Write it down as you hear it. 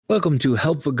Welcome to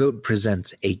Helpful Goat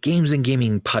Presents, a games and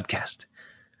gaming podcast.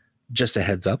 Just a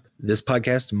heads up, this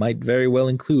podcast might very well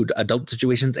include adult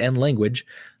situations and language,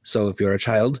 so if you're a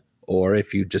child, or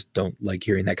if you just don't like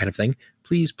hearing that kind of thing,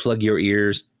 please plug your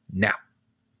ears now.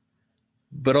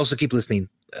 But also keep listening.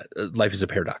 Life is a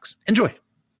paradox. Enjoy.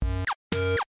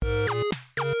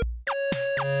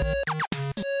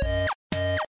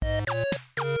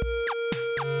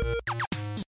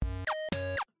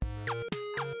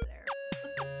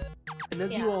 And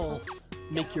as you all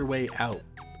make your way out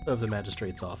of the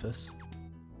magistrate's office...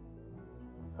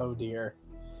 Oh dear.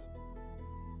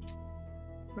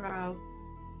 Wow.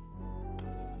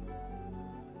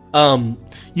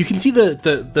 You can see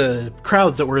the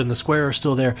crowds that were in the square are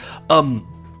still there.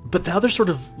 But now they're sort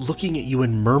of looking at you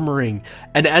and murmuring.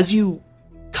 And as you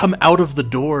come out of the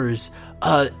doors,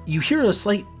 you hear a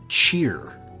slight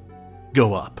cheer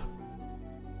go up.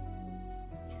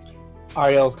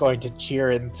 Ariel's going to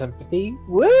cheer in sympathy.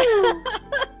 Woo!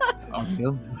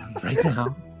 Ariel, right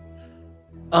now.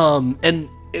 And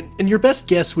your best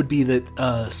guess would be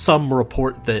that some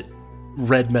report that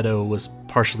Red Meadow was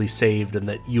partially saved and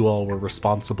that you all were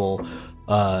responsible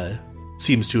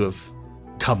seems to have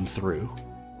come through.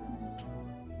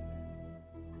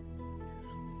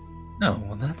 No,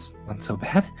 well, that's not so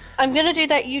bad. I'm gonna do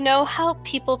that. You know how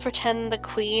people pretend the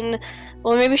Queen...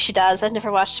 Well, maybe she does. I've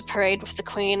never watched a parade with the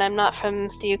Queen. I'm not from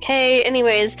the UK.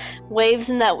 Anyways,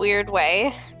 waves in that weird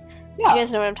way. Yeah. You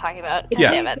guys know what I'm talking about. God Yeah.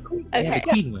 damn it. Okay.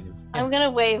 Queen wave. I'm gonna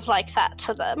wave like that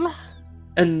to them.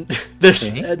 And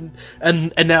there's Okay.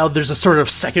 and now there's a sort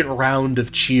of second round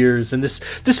of cheers, and this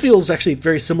feels actually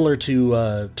very similar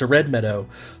to Red Meadow.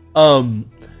 And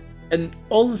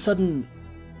all of a sudden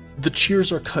the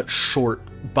cheers are cut short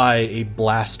by a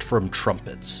blast from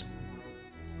trumpets.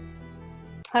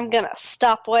 I'm gonna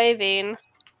stop waving.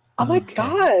 Oh my Okay.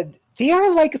 god! They are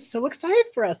like so excited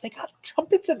for us. They got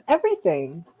trumpets and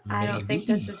everything. I don't think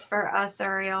this is for us,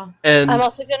 Ariel. And I'm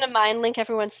also gonna mind link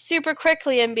everyone super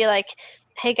quickly and be like,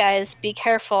 hey guys, be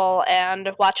careful and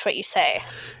watch what you say.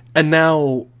 And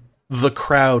now the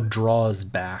crowd draws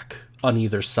back on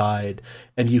either side,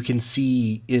 and you can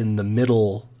see in the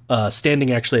middle,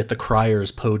 standing actually at the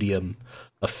crier's podium,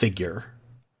 a figure.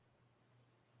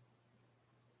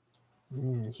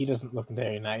 He doesn't look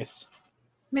very nice.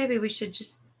 Maybe we should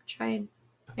just try and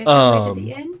make our way to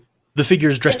the inn. The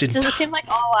figure's dressed in... Does it seem like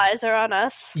all eyes are on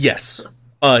us? Yes,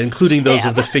 including those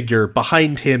of Damn. the figure.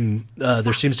 Behind him,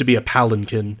 there seems to be a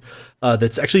palanquin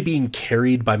that's actually being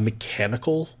carried by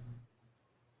mechanical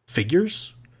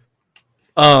figures.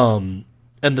 And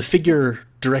the figure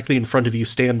directly in front of you,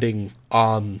 standing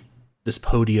on this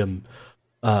podium,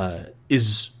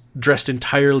 is dressed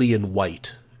entirely in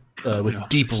white, with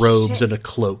deep robes and a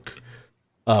cloak.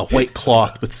 White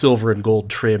cloth with silver and gold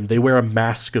trim. They wear a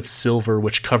mask of silver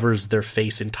which covers their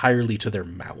face entirely to their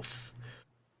mouth.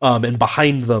 And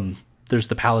behind them, there's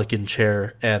the palanquin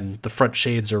chair, and the front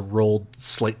shades are rolled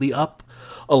slightly up,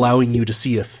 allowing you to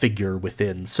see a figure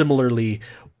within. Similarly,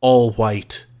 all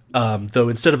white, though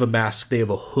instead of a mask, they have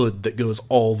a hood that goes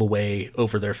all the way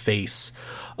over their face,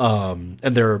 and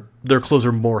their clothes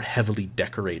are more heavily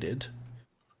decorated.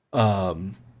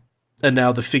 And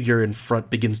now the figure in front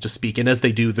begins to speak, and as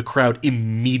they do, the crowd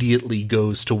immediately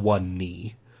goes to one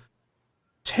knee.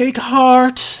 Take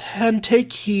heart and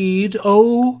take heed,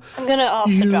 O I'm gonna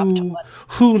also drop to you one.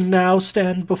 who now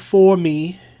stand before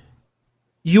me.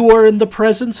 You are in the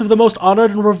presence of the most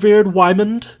honored and revered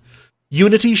Wymond,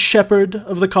 Unity's shepherd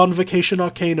of the Convocation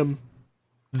Arcanum.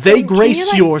 They Can grace you,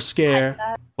 like, your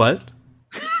scare. What?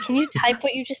 Can you type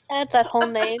what you just said? That whole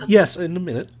name? Yes, in a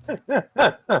minute.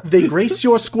 They grace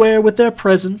your square with their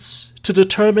presence to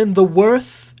determine the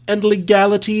worth and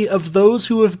legality of those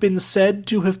who have been said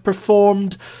to have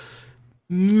performed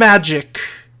magic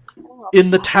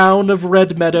in the town of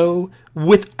Red Meadow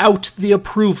without the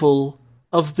approval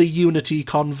of the Unity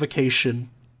Convocation.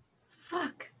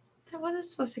 Fuck. That wasn't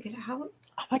supposed to get out.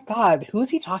 Oh my god! Who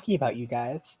is he talking about, you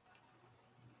guys?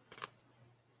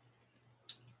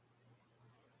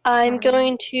 I'm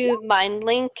going to mind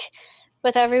link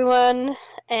with everyone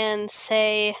and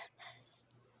say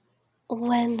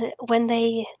when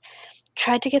they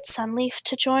tried to get Sunleaf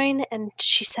to join and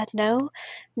she said no,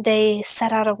 they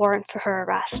set out a warrant for her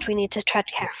arrest. We need to tread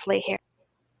carefully here.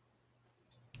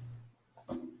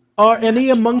 Are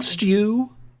any amongst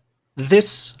you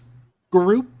this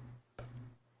group?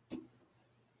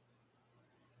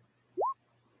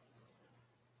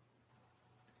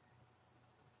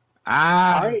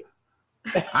 I'm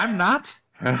not.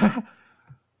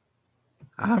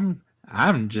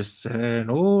 I'm just an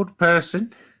old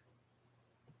person.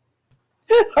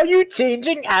 Are you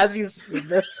changing as you see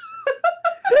this?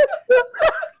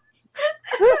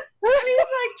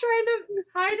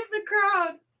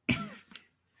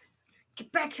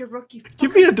 back here, Rook. You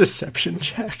Give me a deception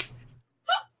check.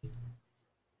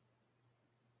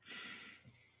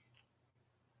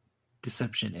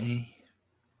 Deception, eh?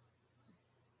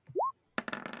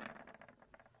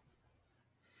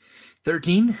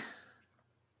 13.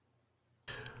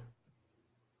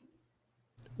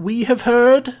 We have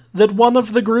heard that one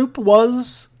of the group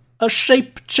was a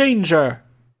shape changer.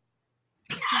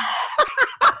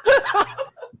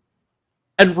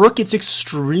 And Rook, it's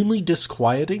extremely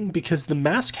disquieting because the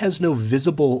mask has no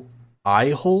visible eye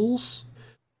holes,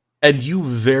 and you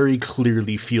very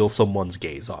clearly feel someone's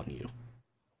gaze on you.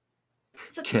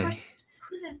 So Okay. question,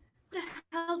 who the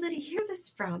hell did he hear this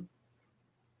from?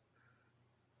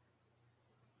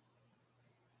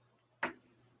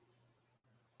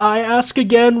 I ask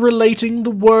again, relating the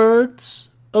words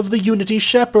of the Unity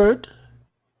Shepherd.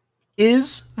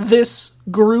 Is this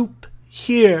group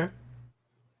here?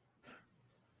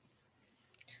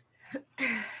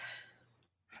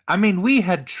 I mean, we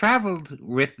had traveled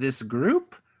with this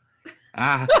group.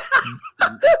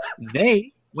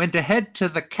 They went ahead to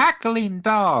the Cackling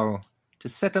Doll to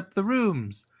set up the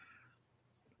rooms.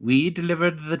 We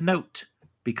delivered the note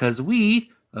because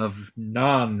we, of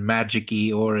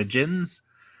non-magic-y origins,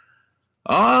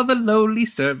 are the lowly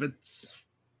servants.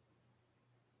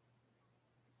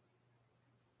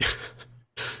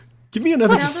 Give me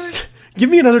another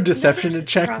deception just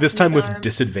check, crossed this time his with arm.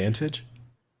 disadvantage.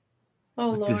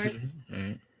 Oh This- Lord.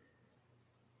 Alright.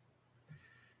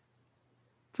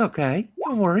 It's okay.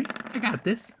 Don't worry. I got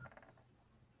this.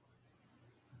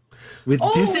 With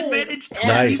Oh, disadvantage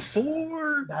nice.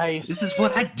 24. Nice. This is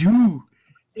what I do.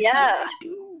 This is Yeah. what I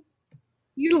do.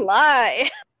 You lie.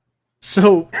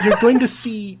 So, you're going to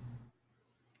see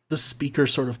the speaker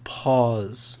sort of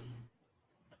pause.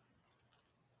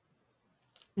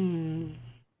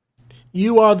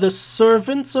 You are the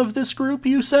servants of this group,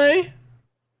 you say?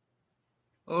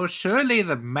 Oh, surely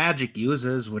the magic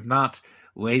users would not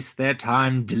waste their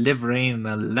time delivering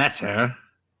a letter.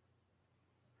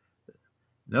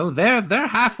 No, they're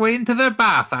halfway into their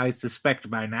bath, I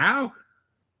suspect by now.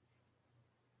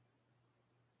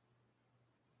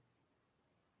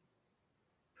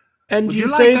 And Would you you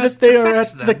say like us that they to are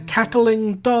fetch at the them?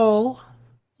 Cackling Doll?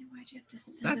 Why'd you have to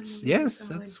send him That's when we were yes,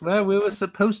 going? that's where we were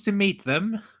supposed to meet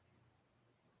them.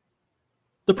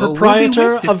 The Oh, we'll be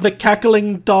proprietor with of the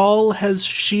Cackling Doll has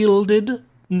shielded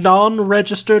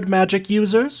non-registered magic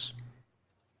users?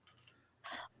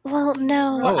 Well,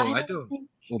 no. Oh, I I don't don't- think,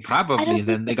 Well, I probably don't then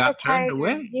think they the got turned proprietor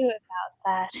away. knew about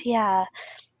that. Yeah.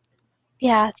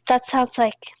 Yeah, that sounds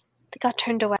like they got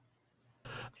turned away.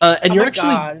 And Oh you're my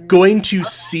actually God. going to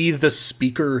see the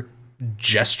speaker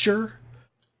gesture,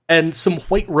 and some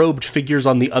white-robed figures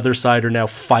on the other side are now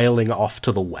filing off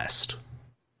to the west.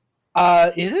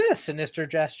 Is it a sinister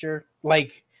gesture?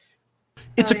 Like,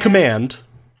 It's Oh, a yeah. command.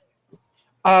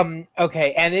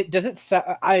 okay, and it does it.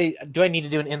 I need to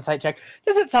do an insight check.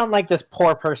 Does it sound like this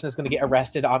poor person is going to get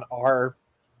arrested on our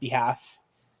behalf?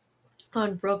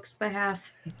 On Rook's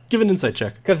behalf. Give an insight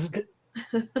check. Because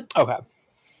okay,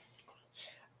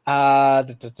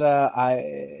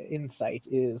 insight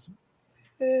is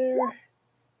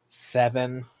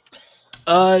 7.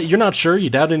 You're not sure? You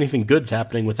doubt anything good's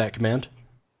happening with that command?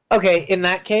 Okay, in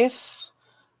that case,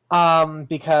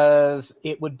 because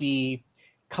it would be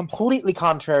completely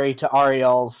contrary to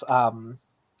Ariel's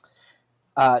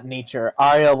nature,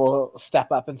 Ariel will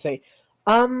step up and say,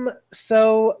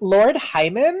 so Lord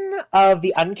Hyman of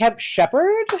the Unkempt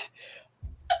Shepherd?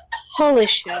 Holy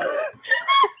shit.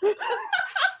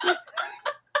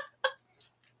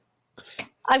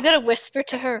 I'm gonna whisper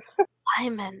to her,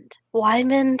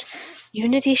 Wymond,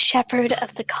 Unity Shepherd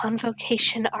of the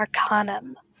Convocation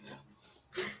Arcanum.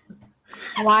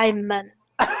 Wymond.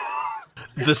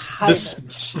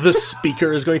 The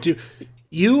speaker is going to...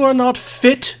 You are not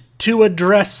fit to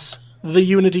address the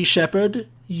Unity Shepherd.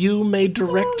 You may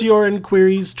direct your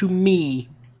inquiries to me.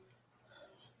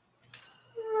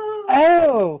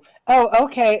 Oh,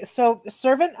 okay. So,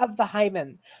 servant of the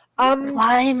Hyman.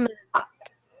 Wymond.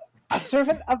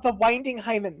 Servant of the Winding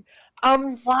Hyman.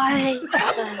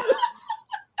 Wymond.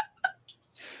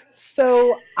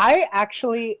 So, I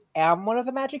actually am one of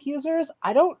the magic users.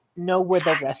 I don't know where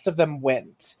the rest of them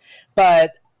went,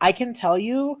 but I can tell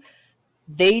you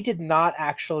they did not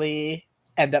actually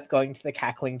end up going to the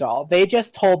Cackling Doll. They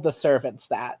just told the servants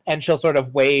that, and she'll sort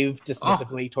of wave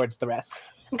dismissively towards the rest.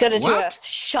 I'm gonna do a What?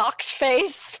 shocked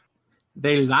face.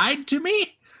 They lied to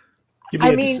me? Give me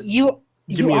I a mean, dece- you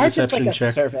give me a are just like deception a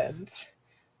check. servant.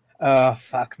 Oh,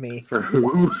 fuck me. For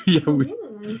who? Yeah, we-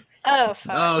 Oh,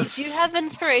 fuck. Oh, Do you have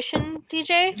inspiration,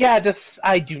 DJ? Yeah,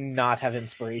 I do not have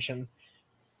inspiration.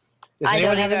 Does I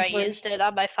anyone don't have either. I inspiration? used it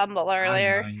on my fumble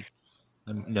earlier.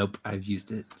 Nope, I've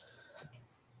used it.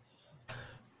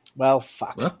 Well,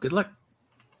 fuck. Well, good luck.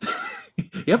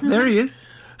 Yep, there he is.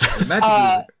 The magic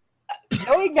Uh, user.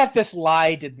 Knowing that this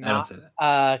lie did I don't not say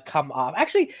that. come off.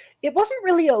 Actually, it wasn't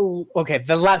really a okay.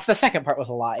 The second part was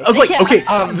a lie. I was like, Yeah. okay,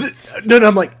 Um, no,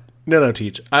 I'm like, no,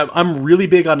 Teach. I'm really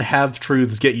big on have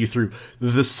truths get you through.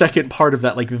 The second part of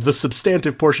that, like the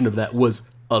substantive portion of that, was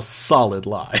a solid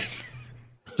lie.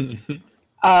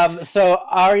 So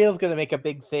Ariel's gonna make a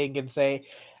big thing and say,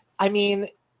 I mean,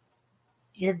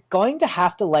 you're going to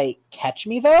have to like catch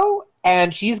me though,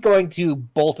 and she's going to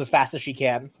bolt as fast as she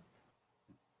can.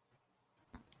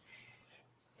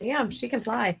 Damn, she can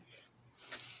fly.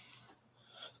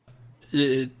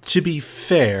 To be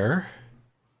fair,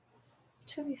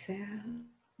 To be fair.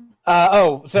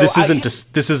 So this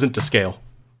isn't to scale.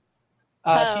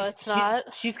 No, it's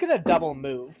not. She's gonna double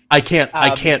move. I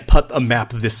can't put a map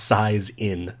this size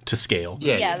in to scale.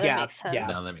 Yeah, that Yeah, makes sense. yeah.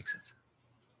 No, that makes sense.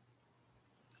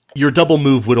 Your double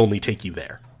move would only take you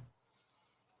there.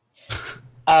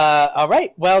 All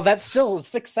right. Well, that's still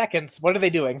 6 seconds. What are they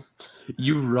doing?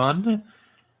 You run.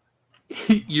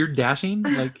 You're dashing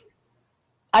like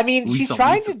I mean, we she's saw-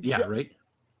 trying we to. saw- yeah, right.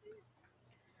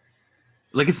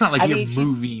 Like it's not like I you're mean, she's-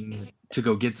 moving to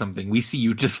go get something. We see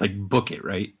you just like book it,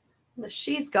 right?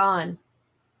 She's gone.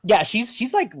 Yeah,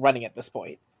 she's like running at this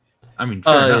point. I mean,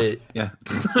 fair enough. Yeah,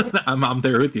 I'm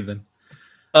there with you then.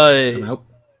 I'm out.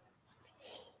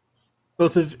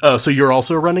 Both of so you're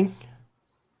also running.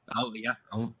 Oh yeah,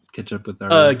 I'll catch up with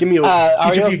our. Give me each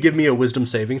of Ariel- you give me a wisdom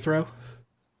saving throw.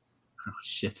 Oh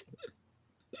shit.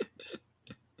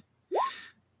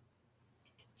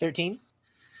 13.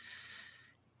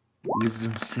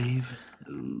 Wisdom save.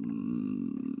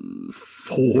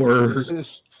 4.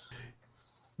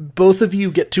 Both of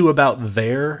you get to about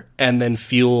there and then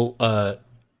feel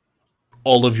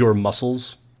all of your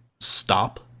muscles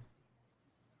stop.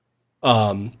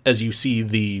 As you see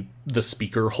the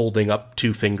speaker holding up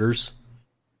 2 fingers.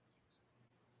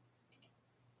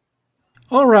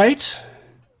 All right.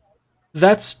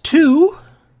 That's 2.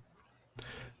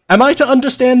 Am I to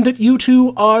understand that you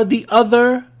 2 are the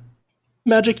other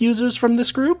magic users from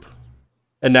this group?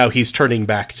 And now he's turning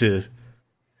back to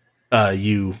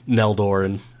you, Neldor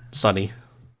and Sunny.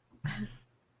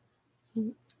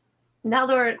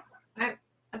 Naldor,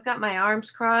 I've got my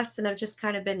arms crossed and I've just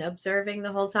kind of been observing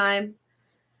the whole time.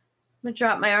 I'm going to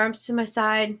drop my arms to my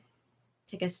side,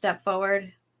 take a step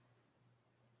forward.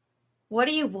 What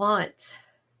do you want?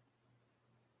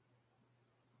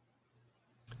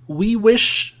 We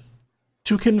wish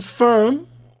to confirm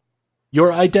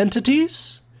your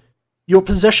identities, your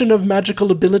possession of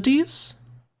magical abilities,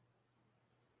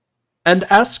 and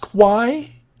ask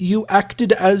why you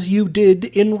acted as you did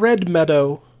in Red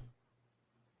Meadow.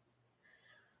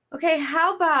 Okay,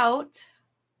 how about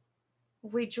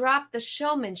we drop the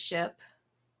showmanship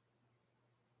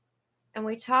and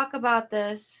we talk about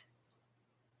this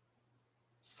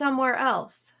somewhere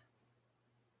else?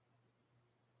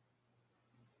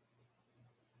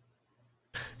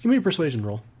 Give me a persuasion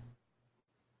roll.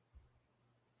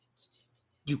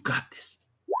 You got this.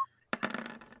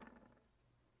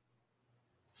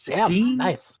 Damn, 16.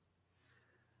 nice.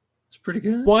 It's pretty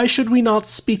good. Why should we not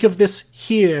speak of this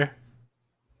here?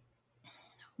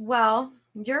 Well,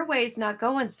 your way's not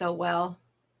going so well.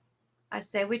 I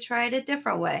say we try it a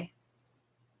different way.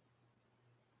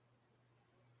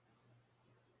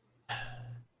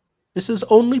 This is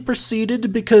only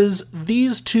proceeded because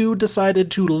these 2 decided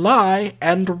to lie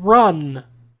and run.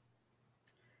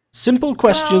 Simple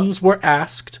questions were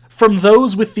asked from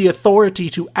those with the authority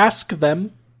to ask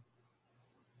them.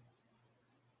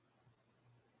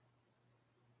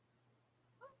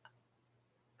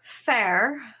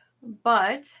 Fair,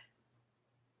 but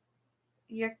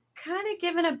you're kind of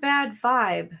giving a bad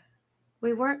vibe.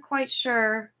 We weren't quite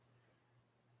sure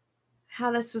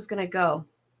how this was going to go.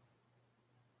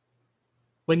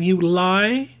 When you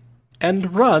lie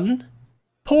and run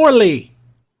poorly.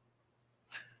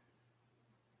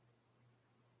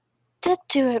 Did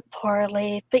do it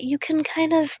poorly, but you can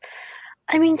kind of.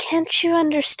 I mean, can't you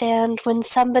understand when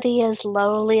somebody as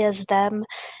lowly as them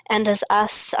and as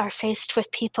us are faced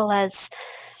with people as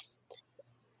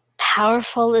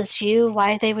powerful as you,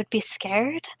 why they would be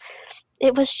scared?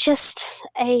 It was just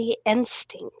a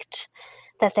instinct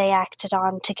that they acted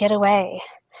on to get away.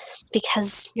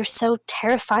 Because you're so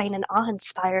terrifying and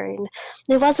awe-inspiring.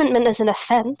 It wasn't meant as an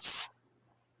offense.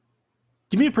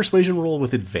 Give me a persuasion roll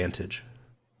with advantage.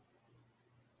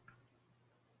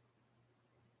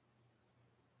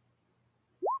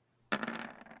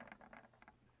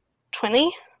 $20?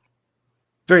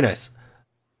 Very nice.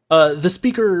 The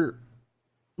speaker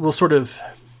will sort of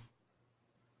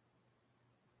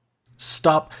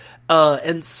stop.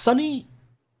 And Sunny,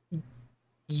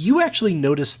 you actually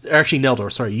noticed, or actually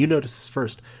Neldor, sorry, you noticed this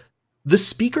first. The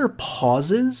speaker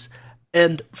pauses,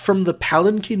 and from the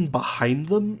palanquin behind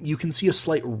them, you can see a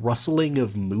slight rustling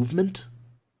of movement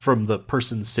from the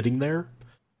person sitting there,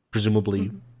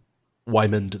 presumably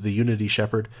Wymond, the Unity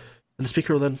Shepherd. And the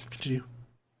speaker will then continue.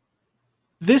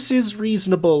 This is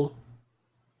reasonable.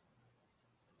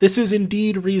 This is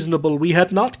indeed reasonable. We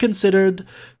had not considered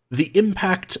the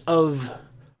impact of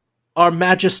our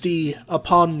majesty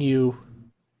upon you.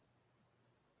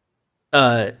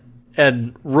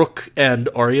 And Rook and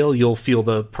Ariel, you'll feel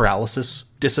the paralysis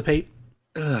dissipate.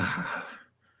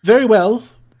 Very well.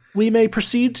 We may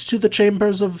proceed to the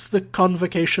chambers of the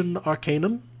Convocation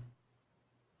Arcanum,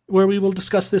 where we will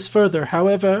discuss this further.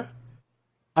 However,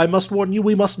 I must warn you,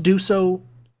 we must do so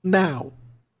now,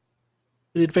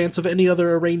 in advance of any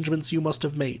other arrangements you must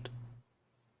have made.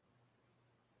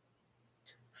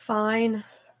 Fine.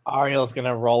 Ariel's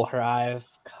gonna roll her eyes.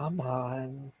 Come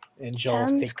on. And Joel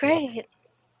Sounds great.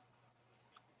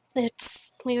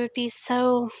 We would be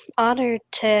so honored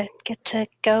to get to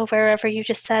go wherever you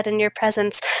just said in your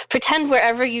presence. Pretend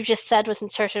wherever you just said was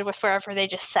inserted with wherever they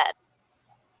just said.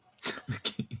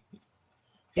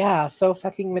 Yeah, so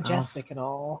fucking majestic and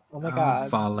all. Oh my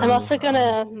god. I'm also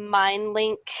gonna mind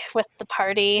link with the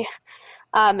party.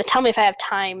 Tell me if I have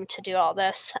time to do all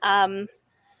this. And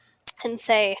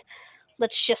say,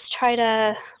 let's just try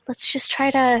to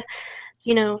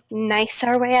nice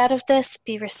our way out of this,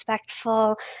 be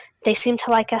respectful. They seem to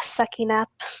like us sucking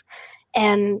up,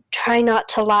 and try not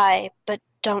to lie, but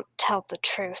don't tell the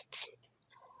truth.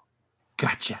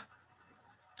 Gotcha.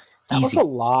 That was a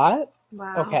lot.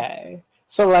 Wow. Okay.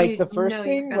 So, like, the first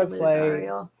thing was like,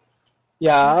 Ariel.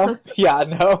 yeah,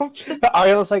 no. But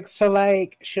Ariel was like, so,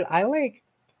 like, should I, like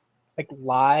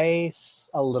lie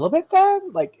a little bit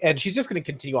then? Like, and she's just going to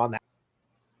continue on that.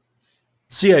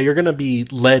 So yeah, you're going to be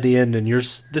led in, and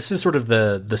this is sort of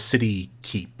the city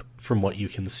keep from what you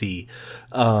can see.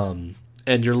 And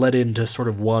you're led into sort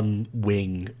of one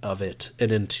wing of it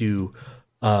and into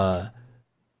a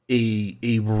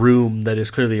room that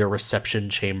is clearly a reception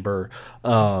chamber.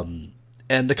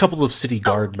 And a couple of city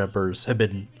guard members have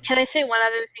been... Can I say one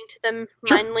other thing to them,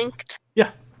 Sure. mind-linked?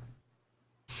 Yeah.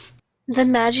 The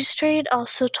magistrate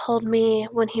also told me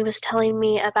when he was telling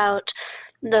me about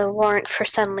the warrant for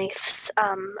Sunleaf's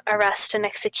arrest and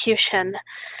execution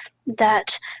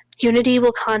that Unity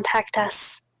will contact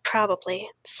us, probably.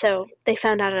 So they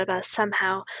found out about us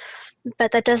somehow.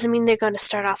 But that doesn't mean they're going to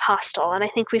start off hostile, and I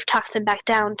think we've talked them back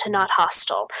down to not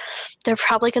hostile. They're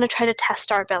probably going to try to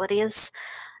test our abilities.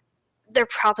 They're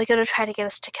probably going to try to get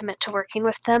us to commit to working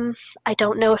with them. I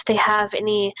don't know if they have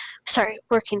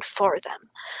working for them.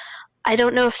 I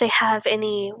don't know if they have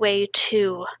any way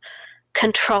to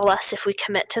control us if we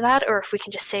commit to that, or if we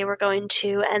can just say we're going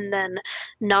to and then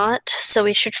not. So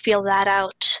we should feel that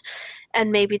out,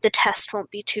 and maybe the test won't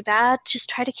be too bad. Just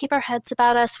try to keep our heads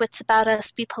about us, wits about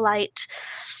us, be polite.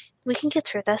 We can get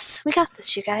through this. We got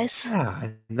this, you guys. Yeah,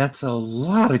 that's a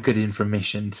lot of good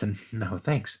information to know.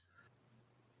 Thanks.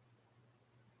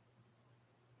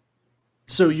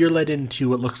 So you're led into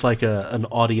what looks like an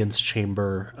audience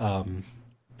chamber,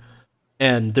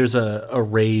 and there's a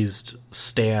raised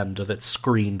stand that's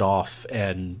screened off,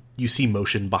 and you see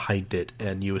motion behind it,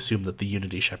 and you assume that the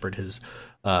Unity Shepherd has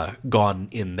gone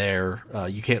in there.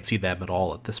 You can't see them at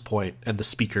all at this point, and the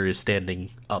speaker is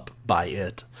standing up by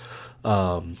it.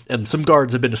 And some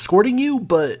guards have been escorting you,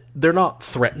 but they're not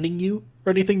threatening you or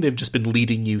anything. They've just been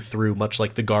leading you through, much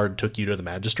like the guard took you to the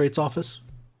magistrate's office,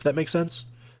 if that makes sense.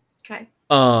 Okay.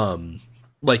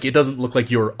 Like, it doesn't look like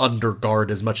you're under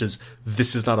guard as much as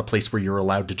this is not a place where you're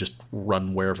allowed to just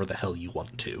run wherever the hell you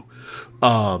want to.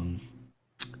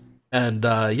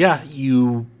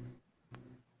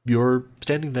 You're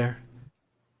standing there.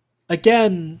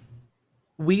 Again,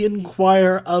 we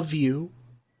inquire of you.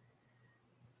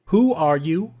 Who are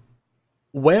you?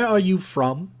 Where are you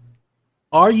from?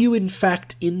 Are you in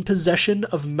fact in possession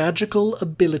of magical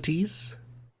abilities?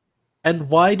 And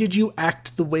why did you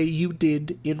act the way you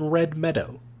did in Red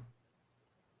Meadow?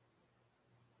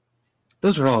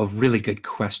 Those are all really good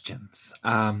questions.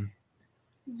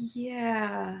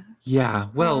 Yeah. Yeah,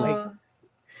 well...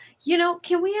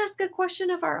 can we ask a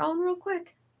question of our own real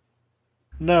quick?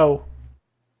 No.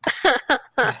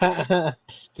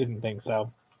 Didn't think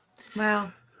so.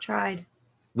 Wow. Tried.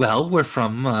 Well, we're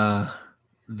from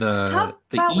the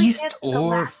about we east answer the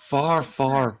or last far, question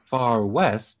far, first? far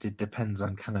west. It depends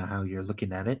on kind of how you're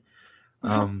looking at it.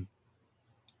 From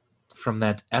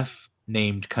that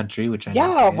named country, which I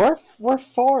Yeah, know. we're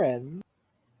foreign.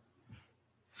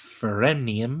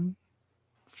 Ferenium.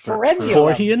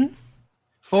 Forhian?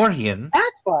 Forhian.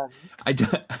 That's one.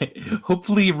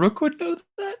 Hopefully Rook would know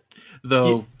that.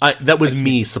 Though That was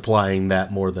me supplying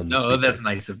that more than the no, speaker. that's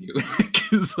nice of you.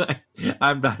 Because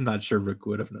I'm not sure Rook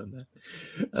would have known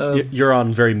that. You're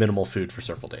on very minimal food for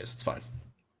several days. It's fine.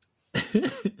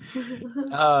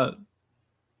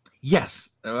 Yes,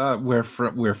 we're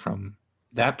from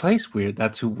that place.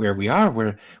 That's where we are.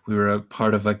 We were a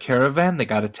part of a caravan that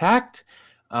got attacked.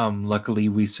 Luckily,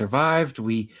 we survived.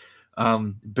 We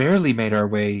barely made our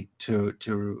way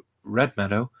to Red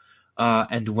Meadow,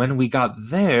 and when we got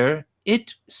there,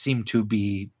 it seemed to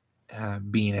be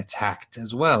being attacked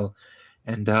as well.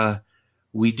 And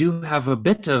we do have a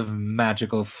bit of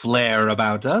magical flair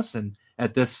about us. And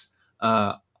at this,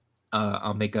 I'll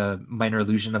make a minor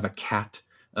illusion of a cat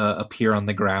appear on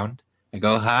the ground. I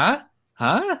go, huh?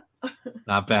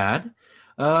 Not bad.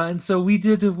 And so we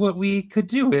did what we could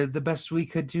do, the best we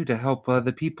could do to help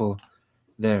the people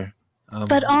there.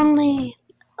 But only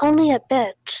a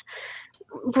bit.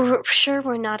 We're sure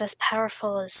we're not as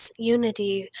powerful as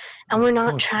Unity, and we're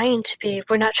not trying to be.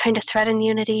 We're not trying to threaten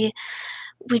Unity.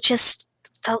 We just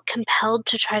felt compelled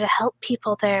to try to help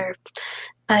people there.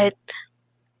 But,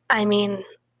 I mean,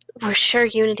 we're sure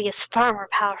Unity is far more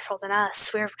powerful than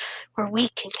us. We're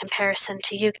weak in comparison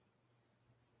to you.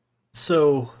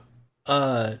 So,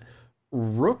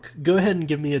 Rook, go ahead and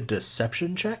give me a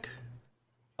deception check.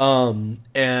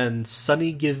 And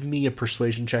Sunny, give me a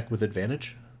persuasion check with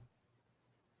advantage.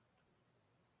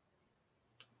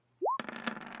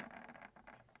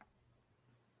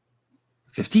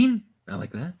 $15. I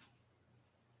like that.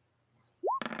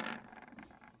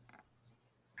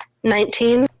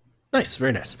 19. Nice,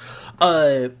 very nice.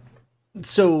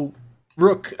 So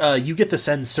Rook, you get the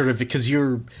sense sort of because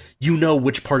you know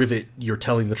which part of it you're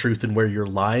telling the truth and where you're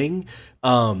lying,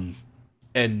 and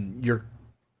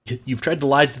you've tried to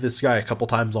lie to this guy a couple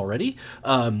times already.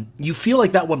 You feel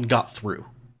like that one got through.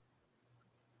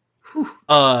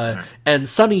 And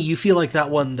Sunny, you feel like that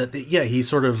one he's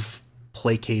sort of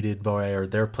placated by, or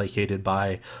they're placated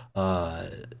by.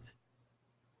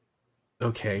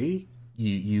 Okay.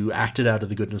 You acted out of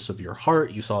the goodness of your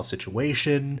heart. You saw a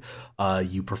situation.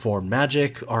 You performed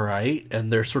magic. All right,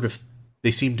 and they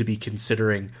seem to be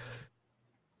considering.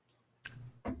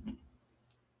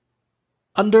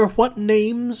 Under what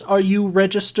names are you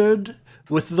registered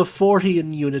with the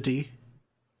Forhian Unity?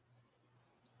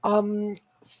 I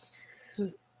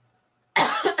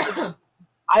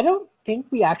don't think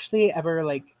we actually ever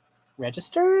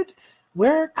registered.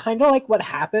 We're kind of like what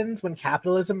happens when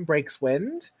capitalism breaks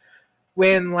wind.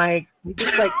 When we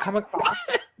just come across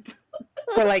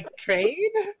for trade.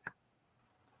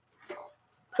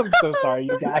 I'm so sorry,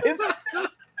 you guys.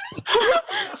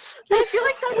 I feel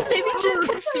like that's maybe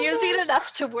just confusing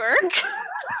enough to work.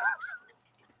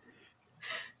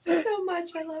 So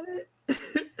much, I love it.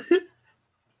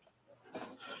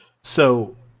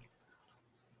 So,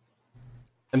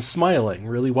 I'm smiling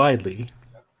really widely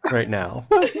right now.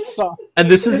 And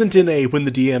this isn't in a when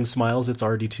the DM smiles, it's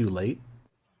already too late.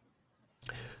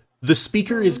 The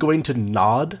speaker is going to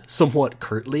nod somewhat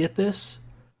curtly at this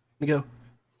and go,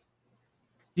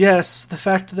 yes, the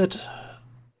fact that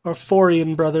our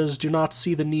Forhian brothers do not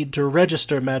see the need to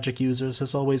register magic users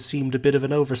has always seemed a bit of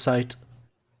an oversight.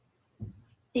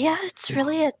 Yeah, it's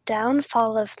really a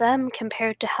downfall of them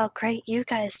compared to how great you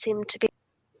guys seem to be.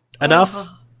 Enough.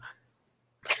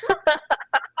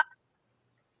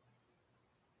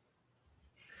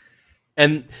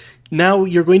 And now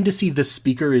you're going to see the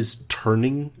speaker is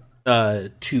turning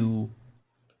to,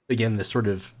 again, this sort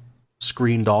of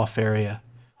screened off area.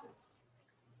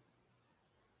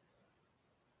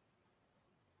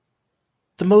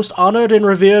 The most honored and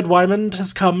revered Wymond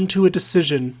has come to a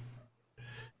decision.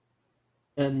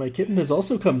 And my kitten has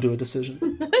also come to a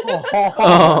decision.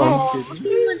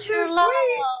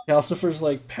 Calcifer's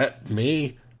like, pet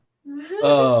me.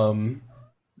 Yeah,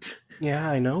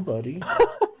 I know, buddy.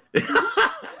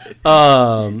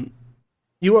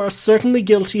 You are certainly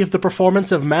guilty of the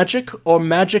performance of magic or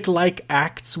magic-like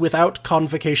acts without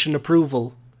convocation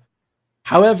approval.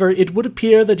 However, it would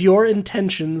appear that your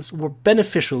intentions were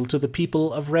beneficial to the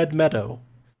people of Red Meadow.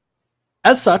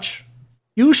 As such,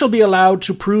 you shall be allowed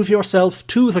to prove yourself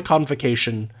to the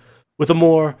convocation with a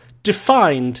more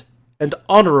defined and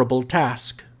honorable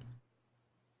task.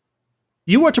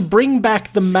 You are to bring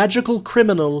back the magical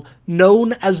criminal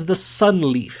known as the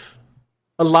Sunleaf,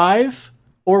 alive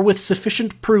or with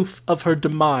sufficient proof of her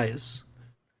demise.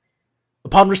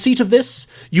 Upon receipt of this,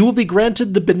 you will be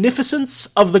granted the beneficence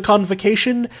of the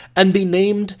convocation and be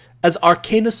named as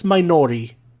Arcanus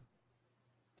Minori.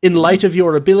 In light of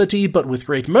your ability, but with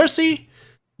great mercy,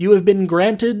 you have been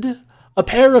granted a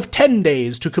pair of 10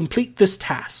 days to complete this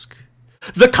task.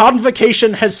 The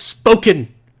convocation has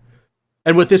spoken!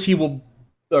 And with this,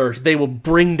 they will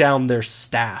bring down their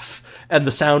staff, and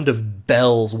the sound of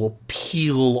bells will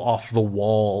peal off the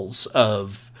walls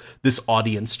of this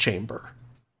audience chamber.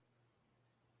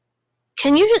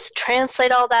 Can you just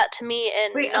translate all that to me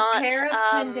and Wait, not... a pair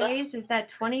of 10 days? Is that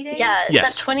 20 days? Yeah, is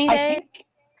Yes. that 20 I days? think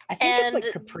And it's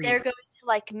like Capri. they're going to,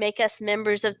 like, make us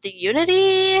members of the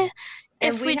Unity? And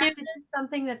If we do... have to do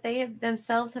something that they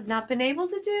themselves have not been able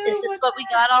to do? Is this what we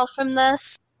got all from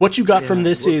this? What you got from Yeah,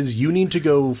 this is you need to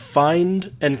go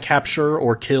find and capture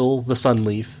or kill the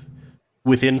Sunleaf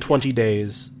within 20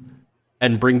 days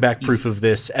and bring back proof of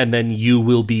this, and then you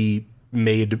will be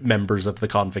made members of the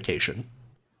convocation.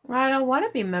 I don't want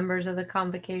to be members of the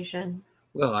convocation.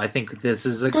 Well, I think this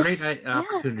is a great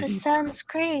opportunity. Yeah, this sounds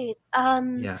great.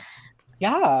 Yeah.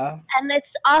 Yeah. And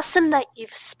it's awesome that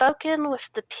you've spoken with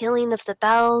the pealing of the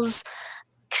bells.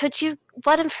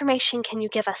 What information can you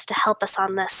give us to help us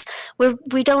on this?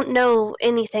 We don't know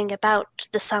anything about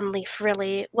the Sunleaf,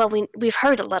 really. Well, we've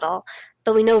heard a little,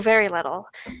 but we know very little.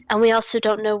 And we also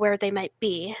don't know where they might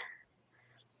be.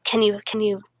 Can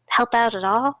you help out at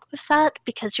all with that?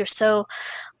 Because you're so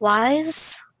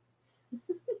wise?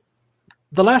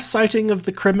 The last sighting of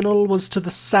the criminal was to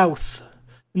the south,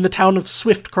 in the town of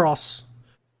Swiftcross.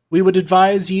 We would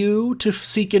advise you to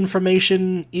seek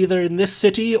information either in this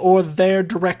city or there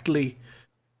directly.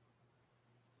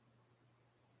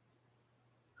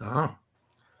 Oh.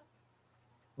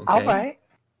 Okay. All right.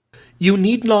 You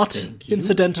need not, Thank you.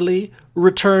 incidentally,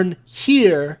 return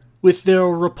here with their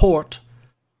report.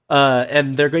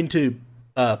 And they're going to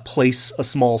place a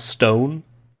small stone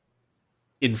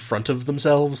in front of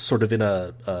themselves, sort of in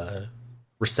a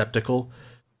receptacle.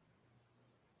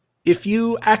 If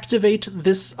you activate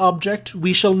this object,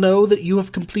 we shall know that you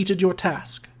have completed your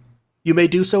task. You may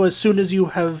do so as soon as you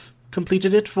have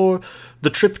completed it, for the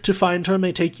trip to find her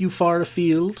may take you far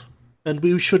afield, and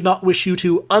we should not wish you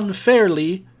to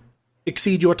unfairly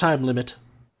exceed your time limit.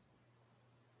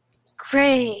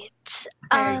 Great.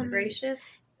 Very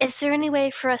gracious. Is there any way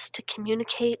for us to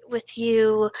communicate with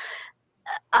you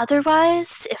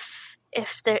otherwise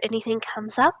if there anything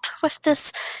comes up with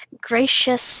this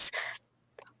gracious,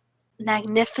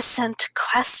 magnificent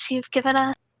quest you've given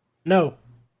us? No.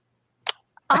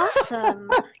 Awesome.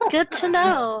 Good to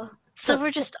know. So we're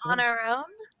just on our own?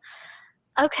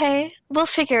 Okay, we'll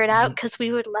figure it out because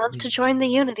we would love to join the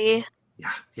Unity.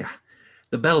 Yeah.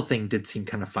 The bell thing did seem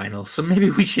kind of final, so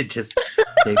maybe we should just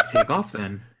take off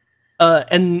then.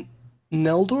 And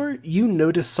Neldor, you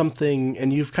notice something,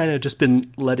 and you've kind of just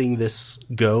been letting this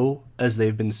go as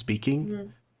they've been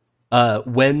speaking.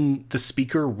 Mm-hmm. When the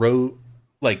speaker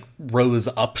rose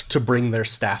up to bring their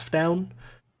staff down,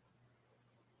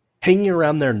 hanging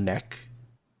around their neck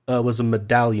was a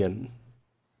medallion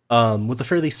with a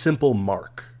fairly simple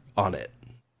mark on it.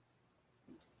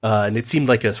 And it seemed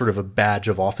like a sort of a badge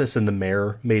of office, and the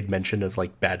mayor made mention of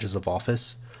like badges of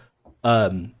office.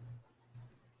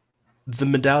 The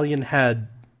medallion had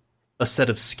a set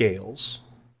of scales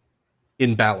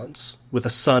in balance, with a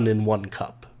sun in one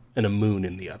cup and a moon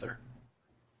in the other.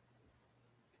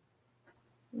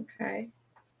 Okay.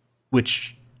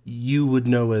 Which you would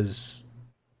know as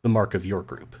the mark of your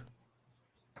group.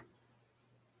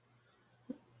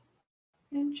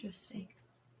 Interesting.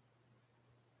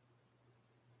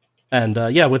 And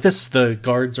with this, the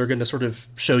guards are going to sort of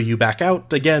show you back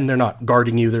out. Again, they're not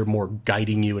guarding you, they're more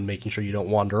guiding you and making sure you don't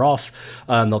wander off.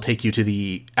 They'll take you to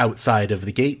the outside of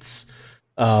the gates.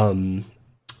 And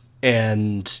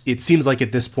it seems like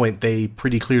at this point, they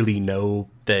pretty clearly know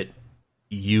that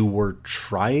you were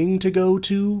trying to go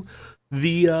to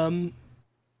the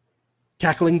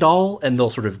Cackling Doll, and they'll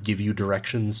sort of give you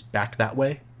directions back that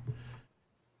way.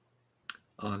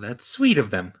 Oh, that's sweet of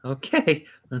them. Okay,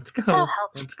 let's go. So helpful.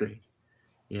 That's great.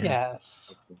 Yeah.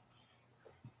 Yes.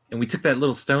 And we took that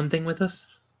little stone thing with us?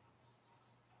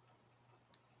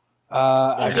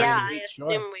 I Yeah, I mean,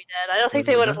 assume sure. we did. I don't think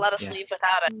they would have let us Yeah. leave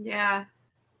without it. Yeah.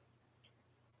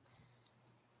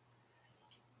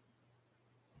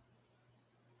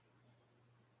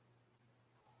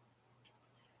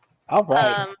 All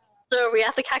right. So are we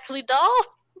at the Cackling Doll?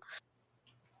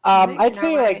 I'd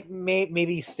say Making our like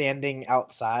maybe standing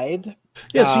outside.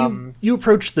 Yeah, so you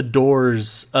approach the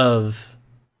doors of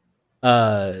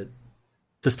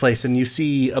this place, and you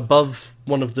see above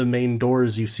one of the main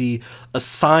doors, you see a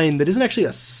sign that isn't actually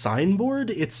a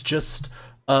signboard. It's just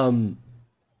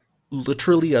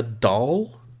literally a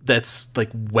doll that's like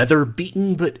weather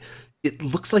beaten, but it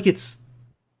looks like it's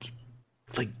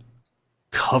like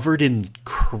covered in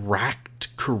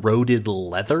cracked, corroded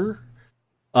leather,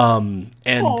 and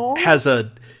Aw. has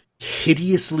a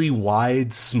hideously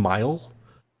wide smile.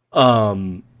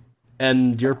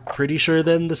 And you're pretty sure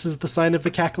then this is the sign of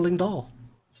the cackling doll.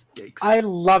 Yikes. I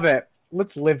love it.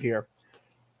 Let's live here.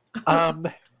 Wow.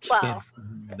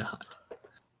 Cannot.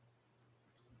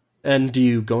 And do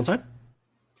you go inside?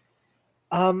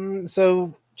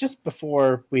 So just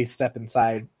before we step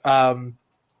inside,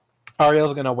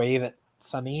 Ariel's gonna wave at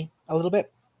Sunny a little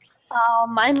bit. I'll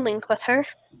mind link with her.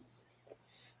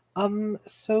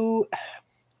 So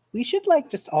we should like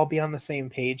just all be on the same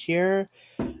page here.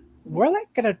 We're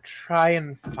like gonna try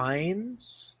and find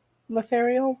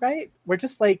Lethariel, right? We're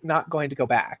just like not going to go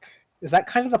back. Is that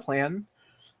kind of the plan?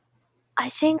 I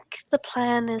think the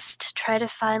plan is to try to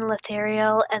find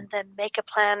Lethariel and then make a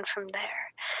plan from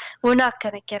there. We're not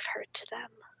going to give her to them.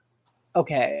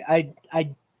 Okay,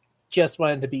 I just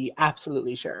wanted to be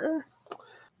absolutely sure.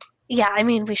 Yeah, I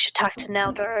mean, we should talk to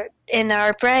Neldor in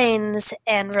our brains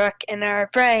and Rook in our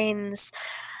brains,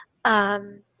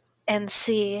 and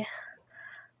see.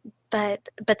 But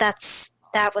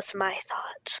that was my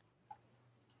thought.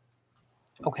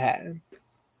 Okay.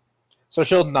 So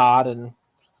she'll nod and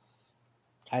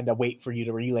kind of wait for you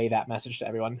to relay that message to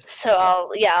everyone. So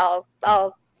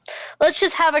I'll let's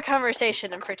just have a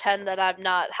conversation and pretend that I'm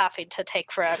not having to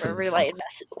take forever relaying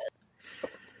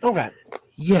messages. Okay.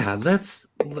 Yeah,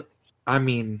 I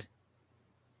mean,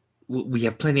 we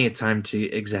have plenty of time to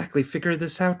exactly figure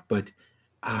this out, but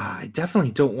I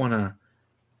definitely don't want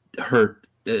to hurt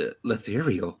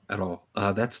Lethariel at all.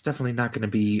 That's definitely not going to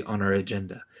be on our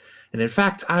agenda. And in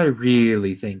fact, I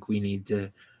really think we need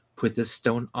to put this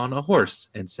stone on a horse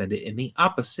and send it in the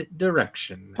opposite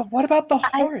direction. But what about the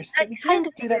horse? I We kind can't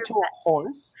of do that to a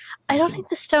horse. I don't think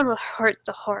the stone will hurt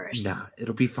the horse. Nah,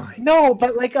 it'll be fine. No,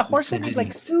 but like a horse send needs it like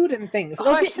east. food and things.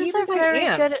 It'll get Horses eaten are by very good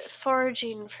at ants.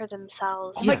 foraging for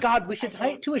themselves. Oh my Yeah. god, we should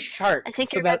tie it to a shark. I think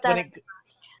so you're that right when that- it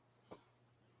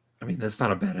I mean, that's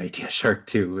not a bad idea. Shark,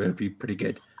 too. It'd be pretty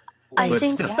good. I But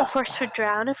think still. the horse would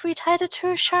drown if we tied it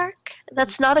to a shark.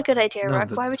 That's not a good idea, No, Rock.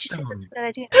 the Why would you say stone. that's a good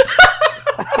idea?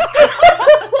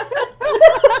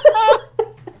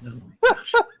 Oh my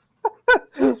gosh.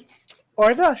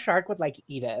 or the shark would like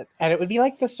eat it, and it would be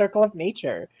like the circle of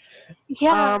nature.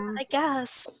 Yeah, Um, I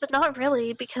guess, but not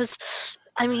really, because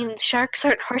I mean, sharks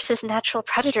aren't horses' natural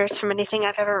predators from anything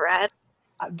I've ever read.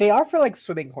 They are for like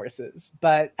swimming horses,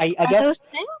 but I Are guess those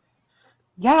things?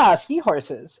 yeah,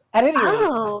 seahorses. At any rate,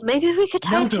 Oh, maybe we could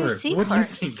tie it to a Neldor, what do you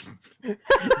seahorse. think?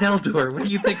 Neldor, what do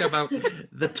you think about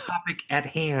the topic at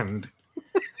hand?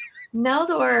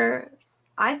 Neldor,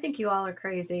 I think you all are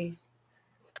crazy.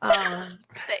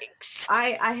 Thanks.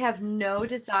 I have no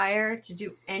desire to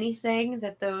do anything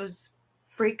that those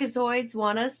freakazoids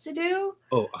want us to do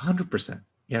Oh, 100%.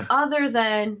 Yeah. other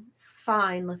than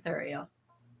find Lethariel.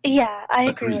 Yeah, I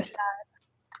agree with Agreed.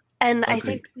 that. And I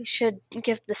think Agreed. we should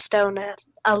give the stone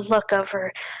a look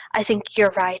over. I think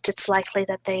you're right. It's likely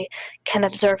that they can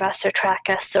observe us or track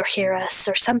us or hear us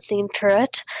or something through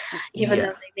it, even Yeah.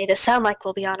 though they made us sound like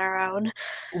we'll be on our own.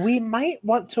 we might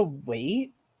want to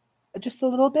wait just a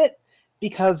little bit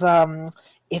because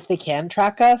if they can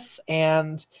track us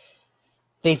and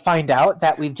they find out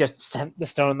that we've just sent the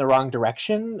stone in the wrong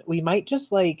direction, we might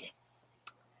just like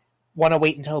want to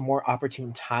wait until a more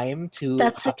opportune time to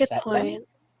That's a good upset point. them.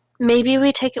 Maybe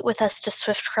we take it with us to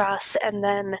Swift Cross, and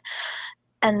then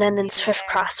in Swift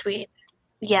Cross and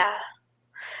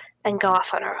go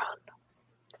off on our own.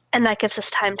 And that gives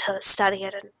us time to study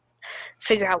it and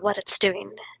figure out what it's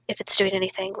doing, if it's doing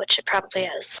anything, which it probably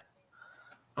is.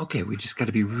 Okay, we just got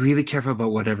to be really careful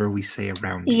about whatever we say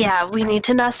around it. Yeah, we need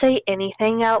to not say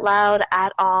anything out loud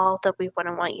at all that we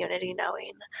wouldn't want Unity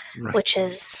knowing, Right. which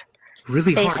is,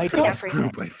 really hard basically for this everything.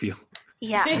 group, I feel.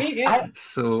 yeah.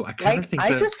 So I kind of think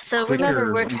I that just So quicker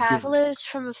remember, we're we give- travelers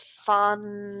from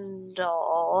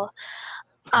Fondle.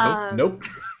 Nope.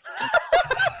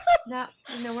 No,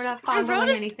 we're not fondling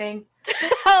anything.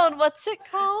 Oh, what's it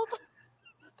called?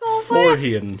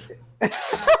 Florian.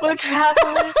 We're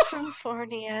travelers from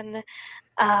Fornian.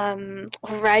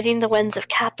 We're riding the winds of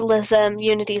capitalism.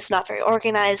 Unity's not very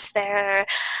organized there.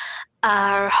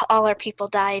 All our people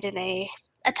died in a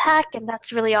attack, and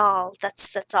that's really all.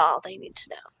 That's all they need to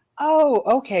know. Oh,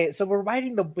 okay. So we're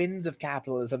riding the winds of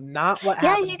capitalism, not what Yeah,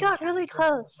 happens you when got really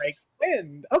capitalism close. breaks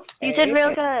wind. Okay. You did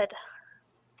real good.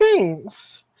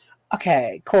 Thanks.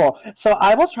 Okay, cool. So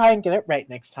I will try and get it right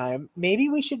next time. Maybe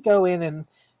we should go in and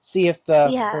see if the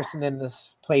Yeah. person in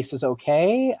this place is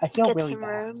okay. I feel Get really some bad.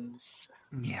 rooms.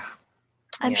 Yeah.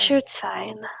 I'm sure Yes. it's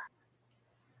fine.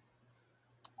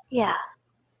 Yeah.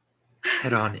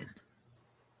 Head on in.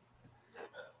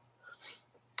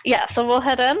 Yeah, so we'll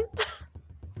head in.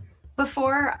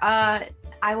 Before I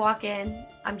walk in,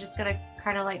 I'm just gonna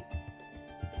kind of like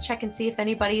check and see if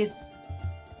anybody's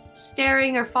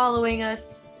staring or following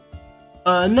us.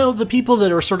 No, the people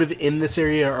that are sort of in this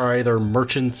area are either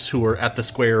merchants who are at the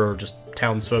square or just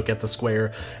townsfolk at the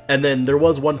square. And then there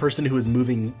was one person who was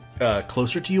moving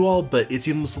closer to you all, but it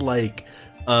seems like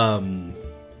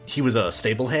he was a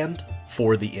stable hand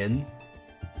for the inn.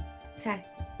 Okay.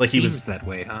 Like he Seems was that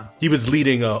way, huh? he was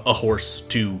leading a horse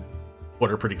to what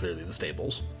are pretty clearly the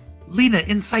stables. Lena,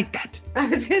 incite that. I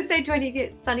was gonna say, do I need to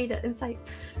get Sunny to insight?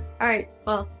 All right.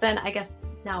 Well, then I guess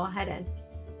now I'll head in.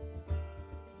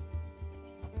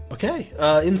 Okay.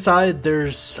 Inside,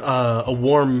 there's a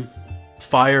warm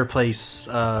fireplace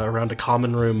around a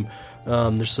common room.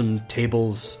 There's some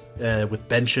tables with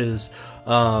benches,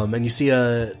 and you see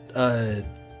an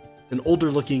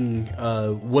older-looking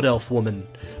wood elf woman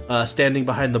standing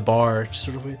behind the bar, just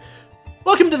sort of.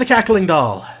 Welcome to the Cackling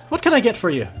Doll. What can I get for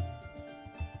you?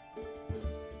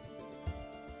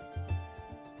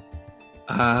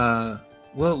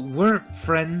 Well, we're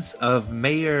friends of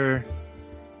Mayor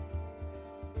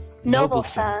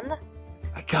Nobleson.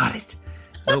 I got it.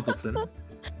 Nobleson.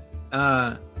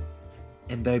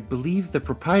 And I believe the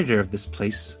proprietor of this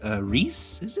place,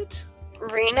 Reese, is it?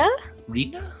 Rena?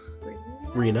 Rena?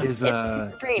 Rena. Is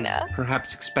Rena. is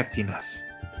perhaps expecting us.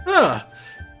 Ah,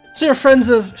 so you're friends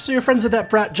of that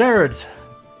brat Jared's.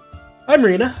 I'm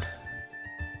Rena.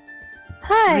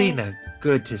 Hi. Rena,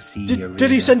 good to see you, Rena.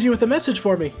 Did he send you with a message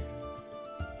for me?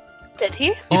 Did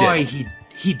he?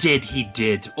 He did. Oi, he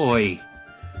did. Oi.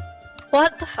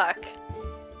 What the fuck?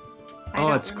 I Oh,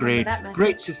 don't it's remember great. that message.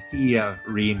 Great to see you,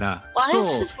 Rena. Why So,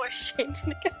 is his voice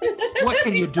changing again? what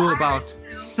can you do about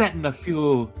setting a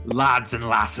few lads and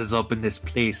lasses up in this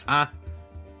place, huh?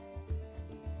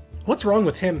 What's wrong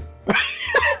with him?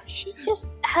 She just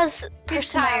has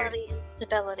personality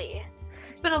instability.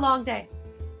 It's been a long day.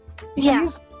 Yeah,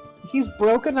 He's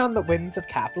broken on the winds of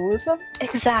capitalism.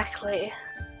 exactly.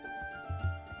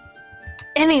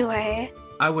 Anyway,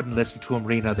 I wouldn't listen to him,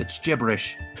 Rena. That's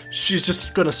gibberish. She's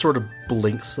just gonna sort of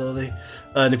blink slowly,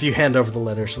 and if you hand over the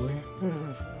letter, she'll.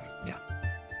 Yeah.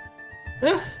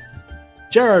 Yeah.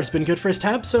 Gerard's been good for his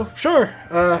tab, so sure.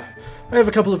 I have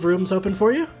a couple of rooms open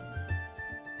for you.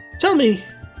 Tell me,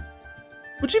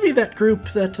 would you be that group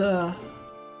that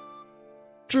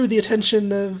drew the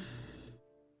attention of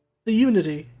the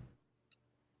Unity?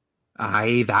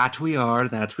 Aye, that we are,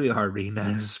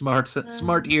 Rena.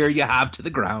 Smart ear you have to the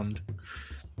ground.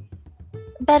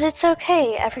 but it's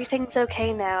okay. Everything's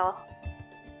okay now.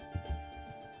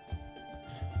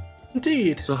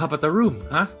 Indeed. So how about the room,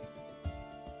 huh?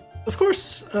 Of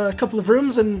course, a couple of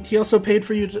rooms, and he also paid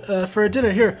for you for a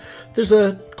dinner. Here, there's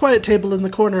a quiet table in the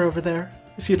corner over there,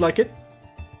 if you'd like it.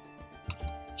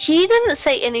 He didn't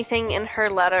say anything in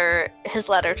his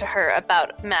letter to her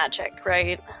about magic,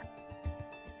 right?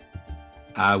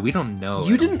 We don't know.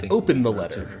 You I don't didn't think. open the Not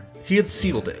letter. to- He had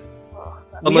sealed it.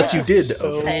 We Unless are you did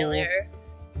so- open it. Failure.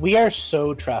 We are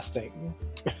so trusting.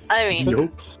 I mean,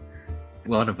 Nope.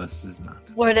 One of us is not.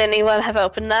 would anyone have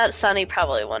opened that? Sunny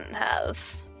probably wouldn't have.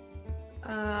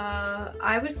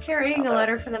 I was carrying a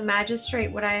letter from the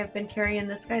magistrate. Would I have been carrying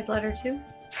this guy's letter too?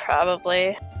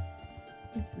 Probably.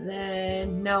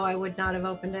 Then no, I would not have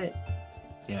opened it.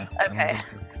 Yeah. I don't Okay. think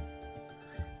so.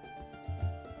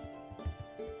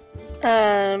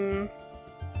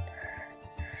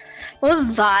 What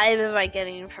vibe am I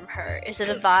getting from her? Is it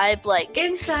a vibe like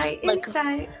Insight.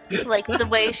 like the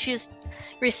way she's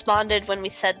responded when we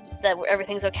said that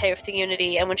everything's okay with the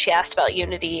Unity, and when she asked about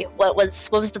Unity, what was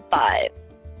the vibe?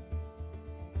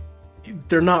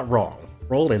 They're not wrong.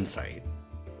 Roll insight.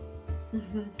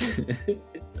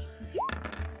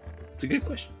 It's a good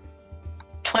question.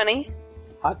 20?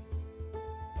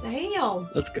 Damn.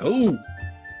 Let's go.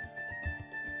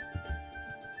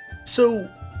 So,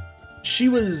 she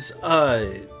was,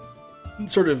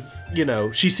 sort of,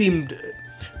 she seemed,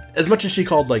 as much as she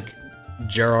called,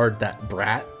 Gerard that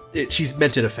brat, she's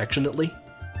meant it affectionately.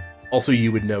 Also,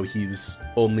 you would know he was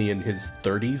only in his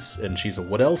 30s, and she's a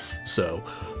wood elf, so,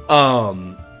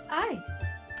 Aye.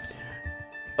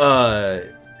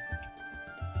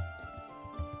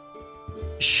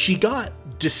 she got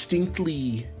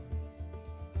distinctly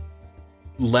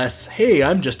less, hey,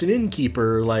 I'm just an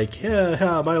innkeeper,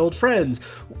 yeah, my old friends.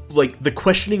 The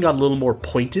questioning got a little more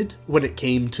pointed when it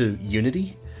came to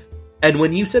Unity. And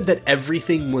when you said that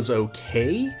everything was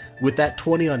okay with that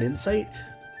 20 on insight,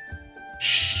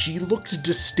 she looked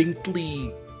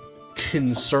distinctly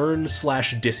concerned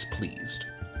 / displeased.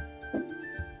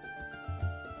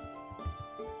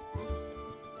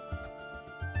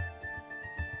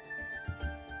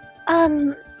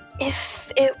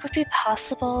 If it would be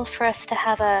possible for us to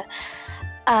have a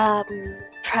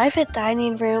private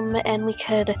dining room and we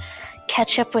could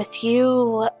catch up with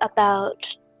you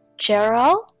about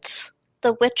Geralt,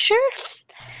 the Witcher?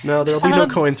 No, there'll be no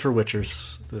coins for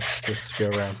Witchers this go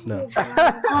around. No.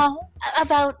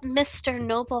 About Mr.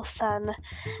 Nobleson.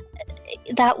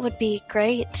 That would be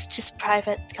great. Just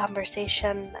private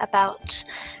conversation about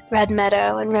Red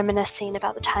Meadow and reminiscing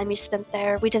about the time you spent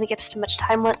there. We didn't get to spend much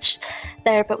time once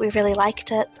there, but we really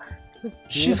liked it.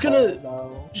 She's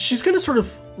gonna sort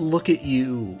of look at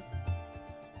you,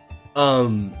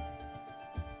 and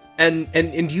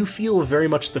you feel very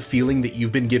much the feeling that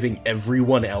you've been giving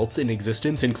everyone else in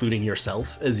existence, including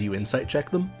yourself, as you insight check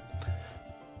them.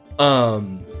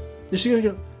 She's gonna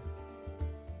go,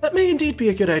 that may indeed be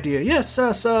a good idea. Yes,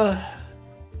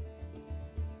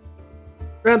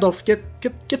 Randolph, get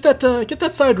that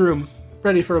side room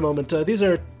ready for a moment. These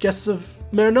are guests of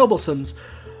Mayor Nobleson's.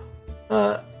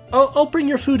 I'll bring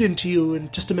your food in to you in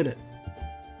just a minute.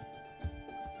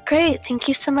 Great, thank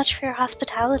you so much for your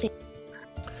hospitality.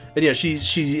 And yeah,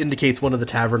 she indicates one of the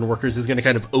tavern workers is going to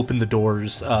kind of open the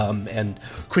doors and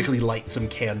quickly light some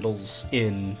candles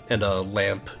in and a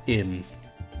lamp in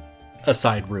a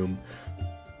side room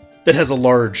that has a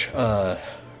large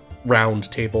round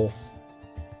table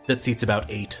that seats about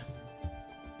 8.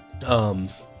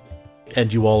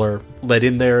 And you all are led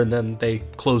in there, and then they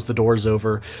close the doors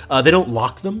over. They don't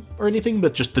lock them or anything,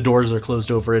 but just the doors are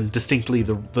closed over, and distinctly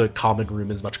the common room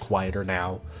is much quieter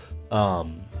now.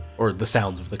 Or the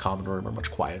sounds of the common room are much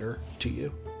quieter to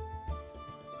you.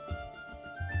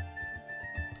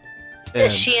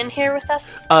 Is she in here with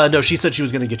us? No, she said she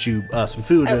was going to get you some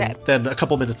food, Okay. and then a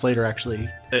couple minutes later, actually,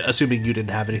 assuming you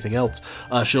didn't have anything else,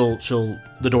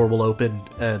 the door will open,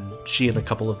 and she and a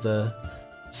couple of the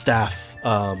staff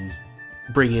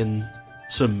bring in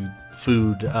some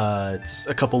food. It's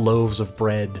a couple loaves of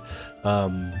bread,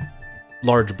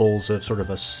 large bowls of sort of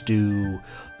a stew,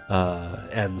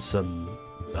 and some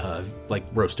like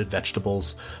roasted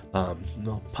vegetables.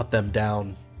 They'll put them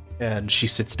down, and she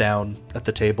sits down at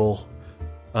the table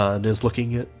and is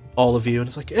looking at all of you, and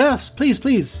is like, yes,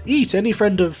 please, eat. Any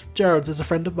friend of Jared's is a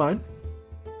friend of mine.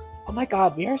 Oh my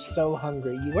god, we are so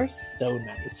hungry. You are so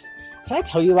nice. Can I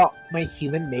tell you about my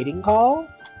human mating call?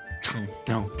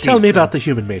 No, Tell me about the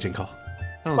human mating call.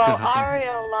 Oh, While God.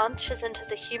 Ario launches into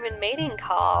the human mating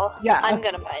call, Yeah. I'm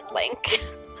gonna mind Link.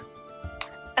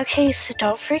 Okay, so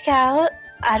don't freak out.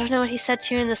 I don't know what he said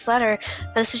to you in this letter,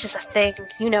 but this is just a thing.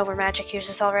 You know we're magic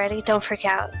users already. Don't freak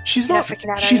out. She's You're not not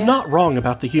freaking out, are She's you? not wrong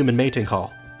about the human mating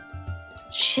call.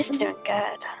 She's doing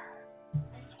good.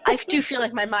 I do feel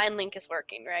like my mind link is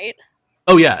working, right?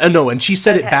 Oh yeah, and no, and she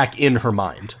said it Okay. back in her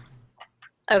mind.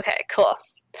 Okay, cool.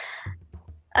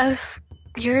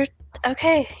 You're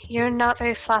okay. You're not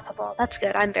very flappable. That's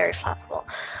good. I'm very flappable.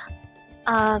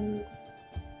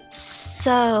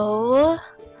 So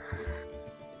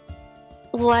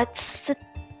what's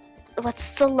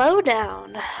the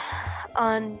lowdown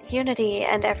on Unity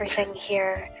and everything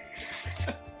here?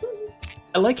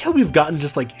 I like how we've gotten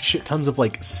just like shit tons of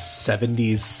like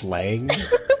 70s slang.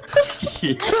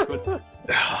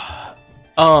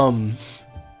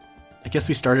 I guess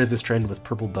we started this trend with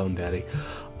Purple Bone Daddy.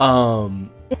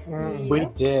 We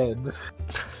did.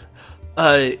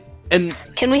 And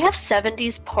Can we have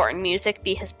 70s porn music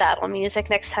be his battle music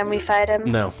next time we fight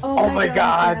him? no. Oh my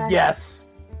god, yes.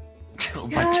 Oh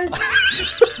my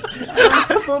Yes. God.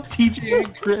 I love TJ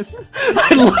and Chris.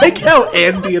 I like how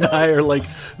Andy and I are like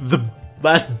the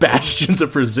last bastions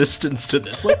of resistance to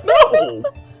this. Like, no!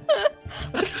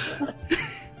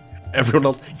 Everyone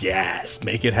else, yes,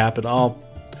 make it happen. I'll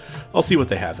see what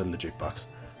they have in the jukebox.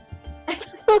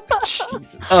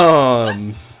 Jesus.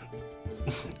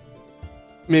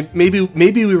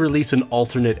 Maybe we release an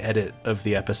alternate edit of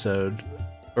the episode,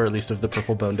 or at least of the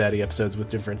Purple Bone Daddy episodes with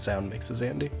different sound mixes,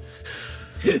 Andy.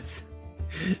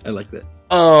 I like that.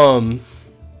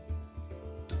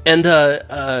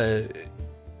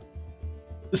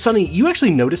 Sonny, you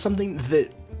actually notice something that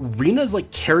Rena's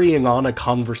like carrying on a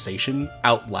conversation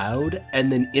out loud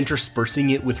and then interspersing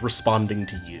it with responding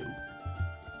to you.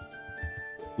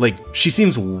 Like, she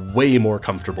seems way more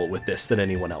comfortable with this than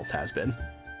anyone else has been.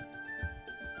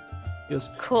 He goes,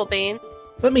 Cool bean.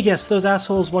 let me guess, those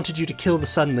assholes wanted you to kill the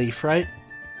Sunleaf, right?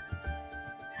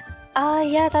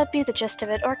 Yeah, that'd be the gist of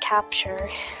it, or capture.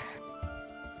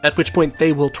 At which point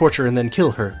they will torture and then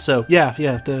kill her. So, yeah,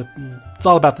 it's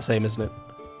all about the same, isn't it?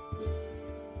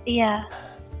 Yeah.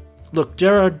 Look,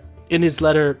 Gerard, in his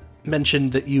letter,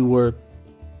 mentioned that you were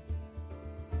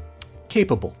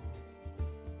capable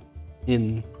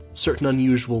in certain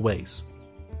unusual ways.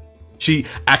 She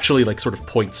actually like sort of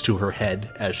points to her head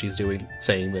as she's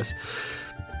saying this.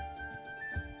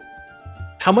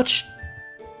 How much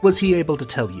was he able to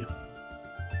tell you?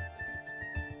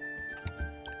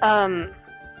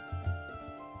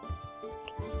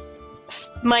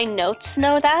 My notes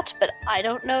know that, but I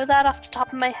don't know that off the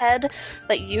top of my head.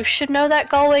 But you should know that,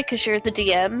 Galway, because you're the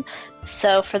DM.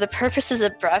 So for the purposes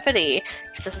of brevity,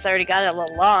 because this has already gotten a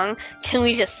little long, can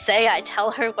we just say I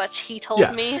tell her what he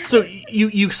told me? So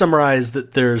you summarize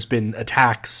that there's been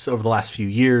attacks over the last few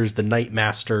years. The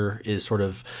Nightmaster is sort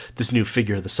of this new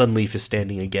figure. The Sunleaf is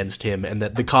standing against him, and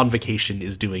that the Convocation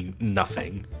is doing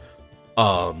nothing.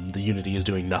 The Unity is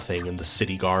doing nothing, and the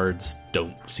city guards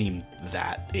don't seem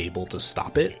that able to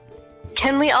stop it.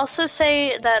 Can we also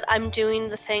say that I'm doing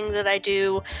the thing that I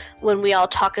do when we all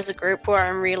talk as a group, where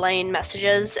I'm relaying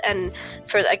messages, and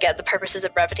for, again, the purposes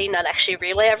of brevity, not actually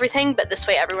relay everything, but this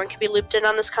way everyone can be looped in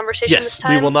on this conversation this Yes,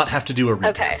 time? we will not have to do a replay.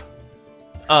 Okay.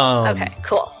 Okay,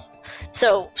 cool.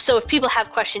 So if people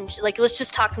have questions, like, let's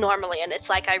just talk normally, and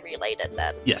it's like I relayed it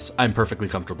then. Yes, I'm perfectly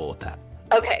comfortable with that.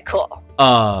 Okay, cool.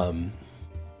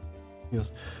 He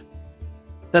goes,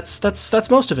 That's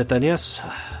most of it then, yes.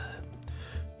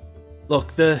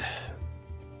 Look, the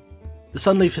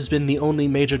Sunleaf has been the only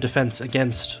major defense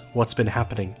against what's been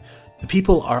happening. The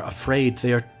people are afraid,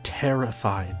 they are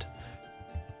terrified.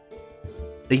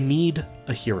 They need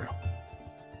a hero.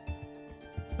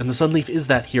 And the Sunleaf is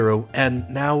that hero, and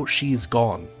now she's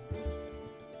gone.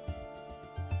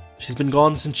 She's been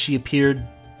gone since she appeared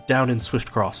down in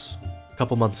Swiftcross a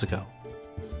couple months ago.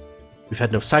 We've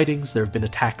had no sightings, there have been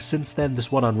attacks since then. This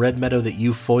one on Red Meadow that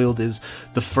you foiled is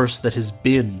the first that has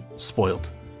been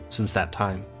spoiled since that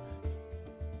time.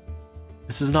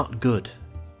 This is not good.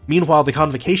 Meanwhile, the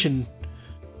Convocation,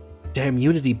 damn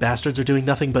Unity bastards, are doing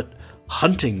nothing but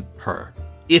hunting her.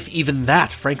 If even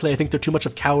that, frankly, I think they're too much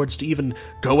of cowards to even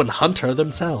go and hunt her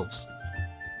themselves.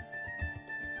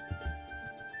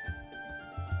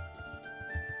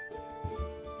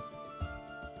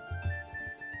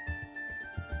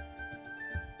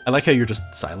 I like how you're just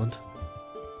silent.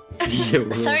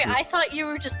 Sorry, I thought you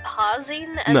were just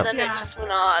pausing, and No. then it just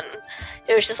went on.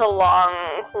 It was just a long,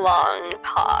 long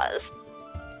pause.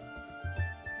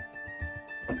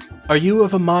 Are you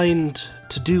of a mind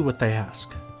to do what they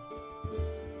ask?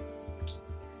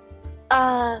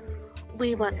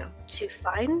 We want to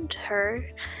find her.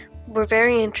 We're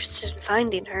very interested in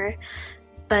finding her,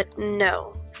 but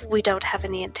no, we don't have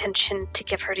any intention to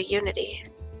give her to Unity.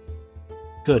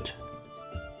 Good.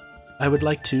 I would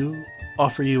like to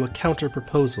offer you a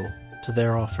counter-proposal to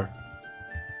their offer.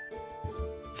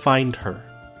 Find her.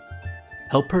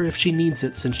 Help her if she needs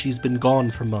it, since she's been gone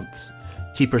for months.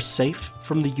 Keep her safe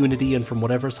from the Unity and from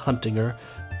whatever's hunting her.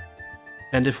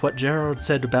 And if what Gerard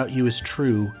said about you is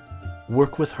true,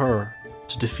 work with her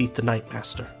to defeat the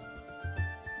Nightmaster.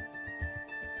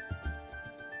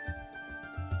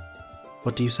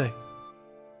 What do you say?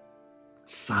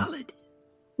 Solid.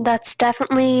 That's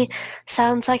definitely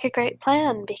sounds like a great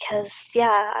plan, because,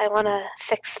 yeah, I want to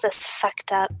fix this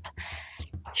fucked up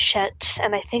shit,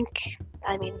 and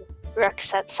Rook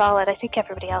said solid. I think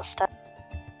everybody else does.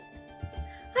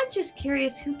 I'm just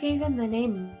curious who gave him the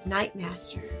name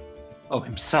Nightmaster. Oh,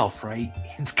 himself, right?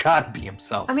 It's gotta be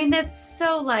himself. I mean, that's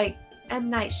so like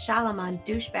M. Night Shyamalan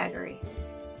douchebaggery.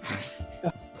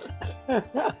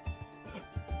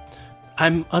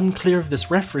 I'm unclear of this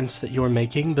reference that you're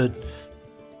making, but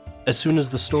as soon as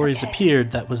the stories okay.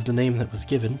 appeared, that was the name that was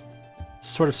given.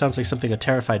 Sort of sounds like something a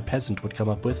terrified peasant would come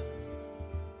up with.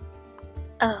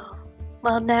 Oh,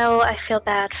 well, now I feel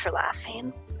bad for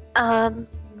laughing.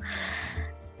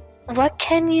 What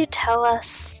can you tell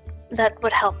us that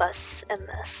would help us in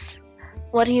this?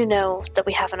 What do you know that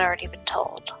we haven't already been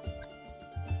told?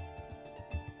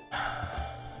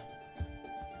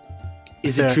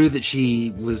 Is it true that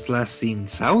she was last seen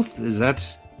south?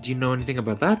 Do you know anything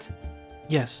about that?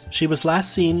 Yes, she was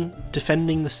last seen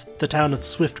defending the town of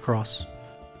Swiftcross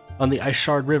on the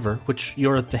Ishard River, which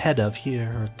you're at the head of here,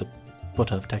 or at the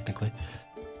foot of, technically,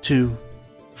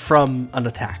 from an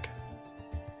attack.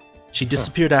 She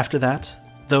disappeared after that,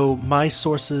 though my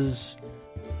sources,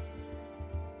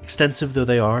 extensive though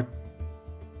they are,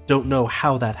 don't know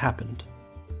how that happened.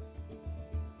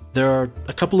 There are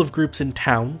a couple of groups in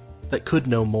town that could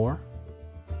know more,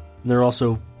 and there are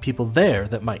also people there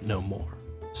that might know more.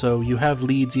 So you have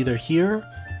leads either here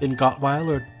in Gottweil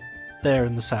or there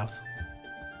in the south.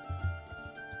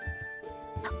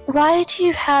 Why do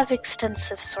you have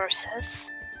extensive sources?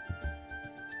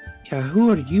 Yeah,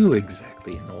 who are you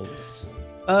exactly in all this?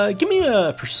 Give me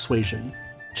a persuasion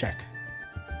check.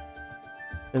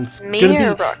 And it's Me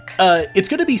gonna or be, Rook? it's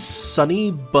gonna be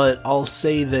sunny, but I'll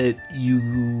say that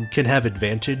you can have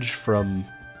advantage from.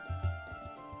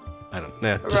 I don't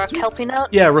know. Rook helping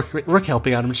out? Yeah, Rook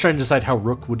helping out. I'm just trying to decide how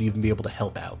Rook would even be able to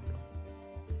help out.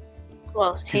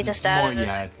 Well, he 'Cause just it's more, added a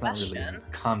yeah, it's not really question.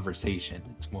 conversation.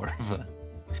 It's more of a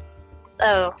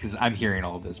Oh, because I'm hearing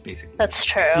all this basically. that's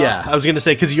true. Yeah, I was gonna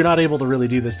say because you're not able to really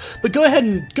do this, but go ahead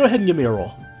and give me a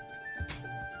roll.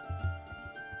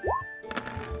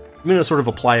 I'm gonna sort of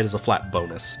apply it as a flat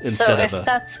bonus So instead if of a.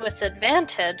 that's with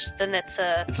advantage, then it's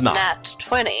a It's not. nat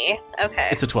 20. Okay.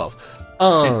 It's a 12.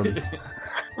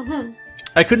 Mhm.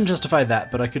 I couldn't justify that,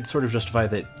 but I could sort of justify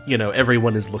that,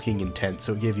 everyone is looking intent,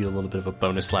 so it gave you a little bit of a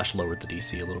bonus / lowered the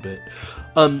DC a little bit.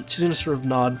 She's gonna sort of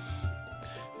nod.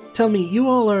 Tell me, you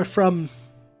all are from...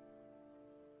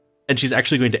 And she's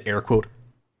actually going to air quote,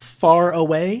 far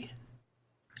away?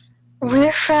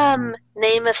 We're from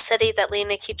name of city that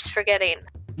Lena keeps forgetting.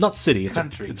 Not city, it's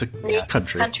Country. it's a Yeah.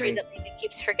 country. Country that Lena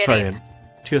keeps forgetting. Sorry,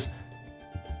 she goes,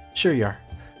 sure you are.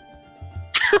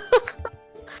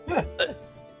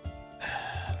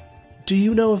 Do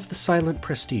you know of the Silent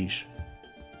Prestige?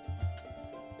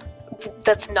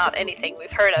 That's not anything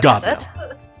we've heard of, God, is it?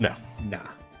 No. Nah.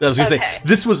 I was gonna Okay.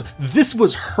 say this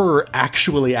was her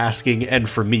actually asking, and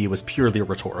for me it was purely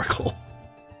rhetorical.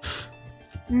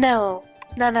 No,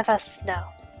 none of us know.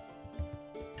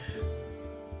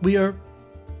 We are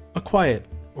a quiet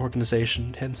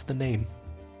organization, hence the name.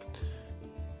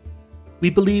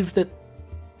 We believe that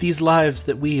these lives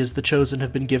that we as the Chosen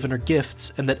have been given are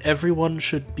gifts, and that everyone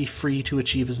should be free to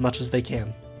achieve as much as they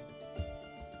can.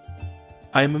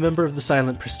 I am a member of the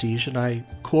Silent Prestige, and I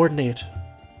coordinate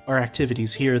our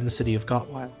activities here in the city of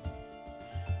Gotwile.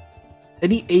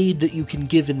 Any aid that you can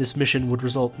give in this mission would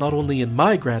result not only in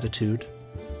my gratitude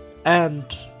and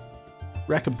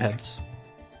recompense,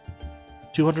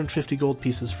 250 gold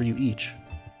pieces for you each,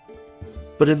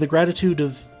 but in the gratitude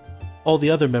of all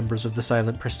the other members of the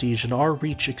Silent Prestige, and our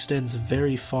reach extends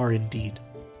very far indeed.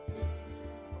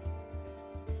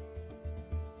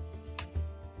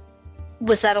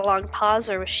 Was that a long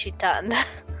pause, or was she done?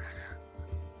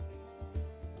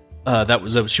 That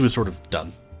was she was sort of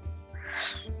done.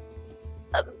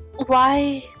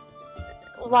 Why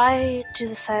do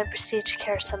the Silent Prestige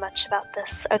care so much about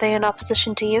this? Are they in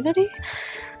opposition to Unity?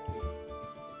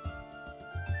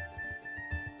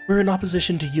 We're in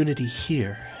opposition to unity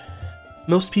here.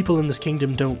 Most people in this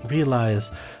kingdom don't realize,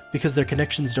 because their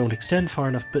connections don't extend far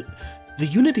enough, but the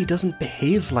unity doesn't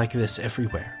behave like this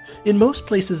everywhere. In most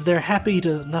places, they're happy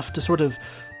enough to sort of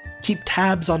keep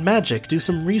tabs on magic, do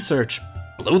some research,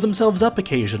 blow themselves up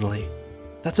occasionally.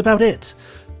 That's about it.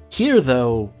 Here,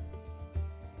 though,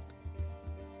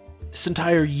 this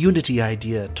entire unity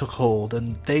idea took hold,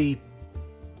 and they've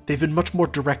been much more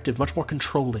directive, much more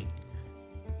controlling.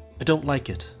 I don't like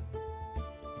it.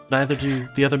 Neither do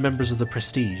the other members of the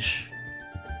Prestige.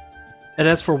 And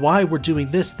as for why we're doing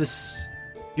this,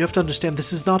 you have to understand,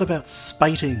 this is not about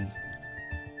spiting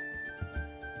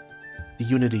the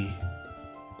Unity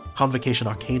Convocation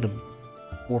Arcanum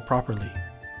more properly.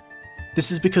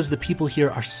 This is because the people here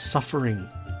are suffering.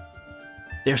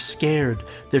 They're scared.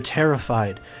 They're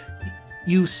terrified.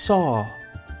 You saw,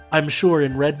 I'm sure,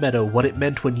 in Red Meadow what it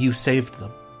meant when you saved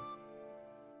them.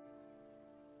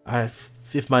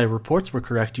 If my reports were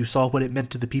correct, you saw what it meant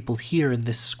to the people here in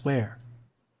this square.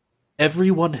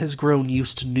 Everyone has grown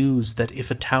used to news that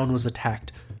if a town was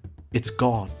attacked, it's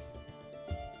gone.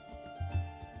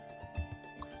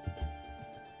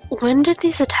 When did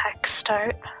these attacks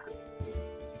start?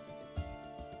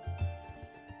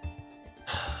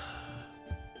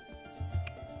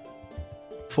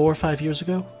 Four or 5 years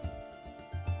ago?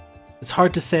 It's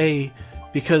hard to say,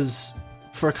 because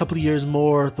for a couple of years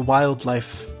more, the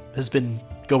wildlife has been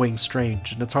going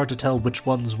strange, and it's hard to tell which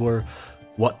ones were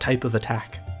what type of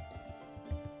attack.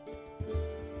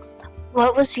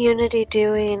 What was Unity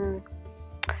doing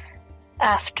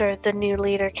after the new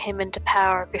leader came into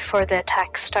power, before the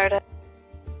attacks started?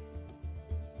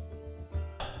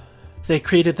 They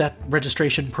created that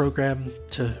registration program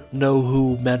to know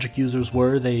who magic users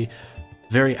were. They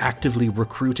very actively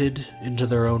recruited into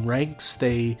their own ranks.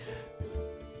 They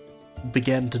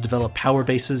began to develop power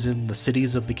bases in the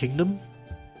cities of the kingdom.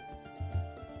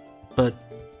 But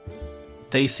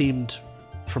they seemed,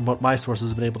 from what my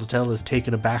sources have been able to tell, as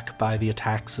taken aback by the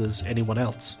attacks as anyone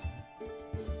else.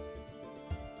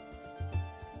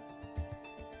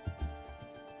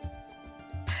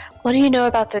 What do you know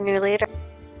about their new leader?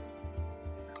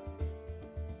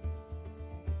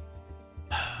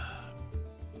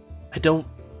 I don't...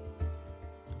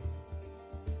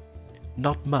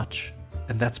 Not much,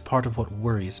 and that's part of what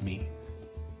worries me.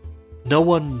 no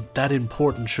one that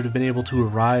important should have been able to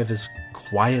arrive as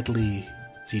quietly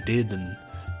as he did and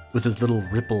with as little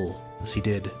ripple as he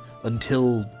did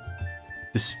until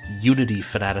this unity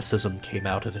fanaticism came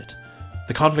out of it.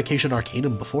 The Convocation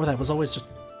Arcanum before that was always just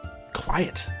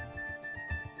quiet.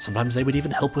 Sometimes they would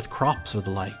even help with crops or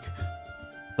the like.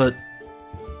 But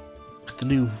with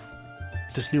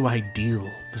this new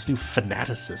ideal, this new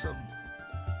fanaticism,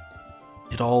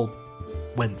 it all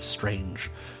went strange.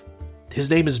 His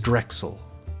name is Drexel.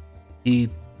 He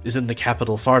is in the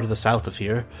capital far to the south of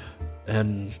here,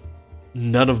 and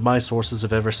none of my sources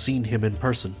have ever seen him in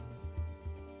person.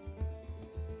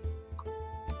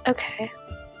 Okay.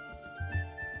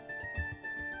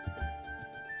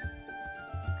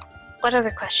 What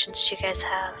other questions do you guys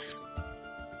have?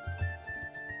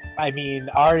 I mean,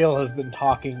 Ariel has been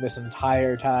talking this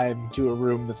entire time to a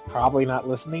room that's probably not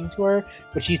listening to her,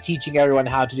 but she's teaching everyone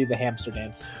how to do the hamster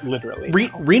dance, literally.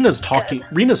 Rena's talking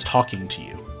to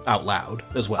you out loud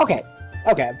as well. Okay.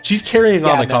 She's carrying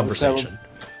on a conversation.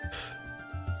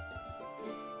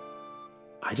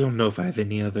 I don't know if I have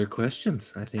any other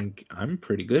questions. I think I'm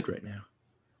pretty good right now.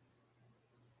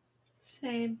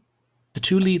 Same. The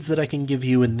two leads that I can give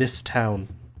you in this town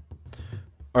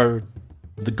are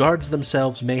the guards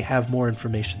themselves may have more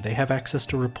information. They have access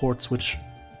to reports which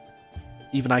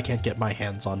even I can't get my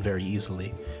hands on very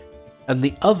easily. And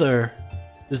the other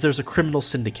is there's a criminal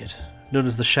syndicate known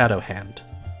as the Shadow Hand.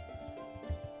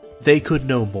 They could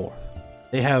know more.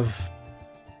 They have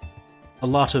a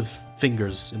lot of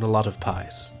fingers in a lot of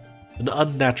pies. An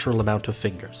unnatural amount of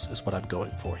fingers is what I'm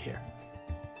going for here.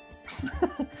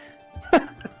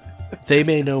 They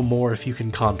may know more if you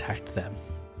can contact them.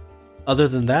 Other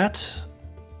than that,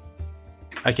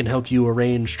 I can help you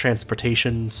arrange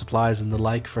transportation, supplies, and the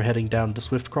like for heading down to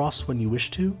Swiftcross when you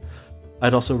wish to.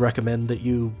 I'd also recommend that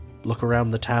you look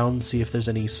around the town, see if there's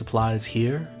any supplies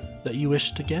here that you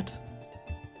wish to get.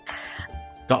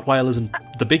 Gottweil isn't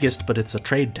the biggest, but it's a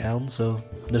trade town, so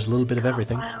there's a little bit of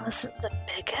everything. Gottweil isn't the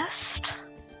biggest?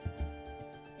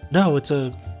 No, it's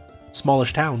a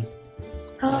smallish town.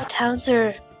 Oh, towns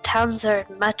are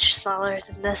much smaller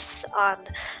than this on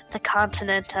the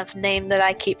continent of name that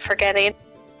I keep forgetting.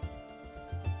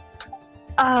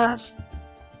 I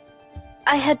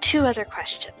had two other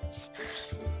questions.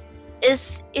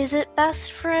 Is it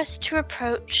best for us to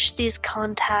approach these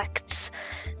contacts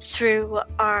through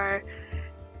our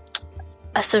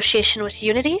association with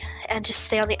Unity and just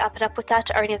stay on the up and up with that?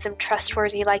 Are any of them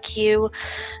trustworthy like you,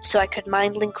 so I could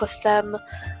mind link with them?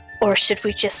 Or should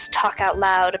we just talk out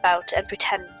loud about and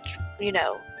pretend,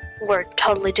 we're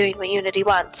totally doing what Unity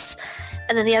wants?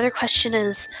 And then the other question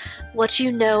is, what do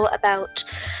you know about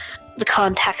the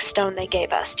contact stone they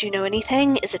gave us? Do you know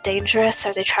anything? Is it dangerous?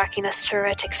 Are they tracking us through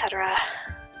it, etc.?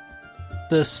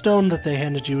 The stone that they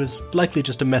handed you is likely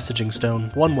just a messaging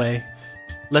stone. One way.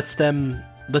 Lets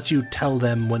you tell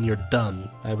them when you're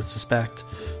done, I would suspect.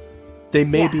 They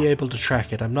may be able to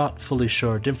track it. I'm not fully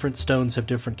sure. Different stones have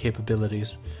different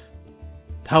capabilities.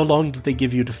 How long did they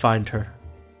give you to find her?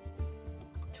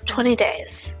 20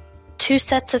 days. 2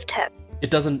 sets of 10. It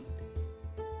doesn't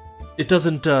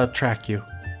track you.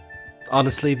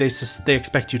 Honestly, they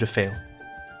expect you to fail.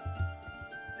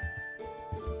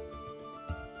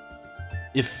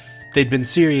 If they'd been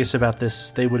serious about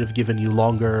this, they would have given you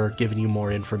longer or given you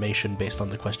more information based on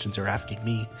the questions you're asking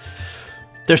me.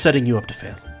 They're setting you up to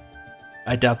fail.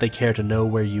 I doubt they care to know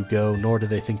where you go, nor do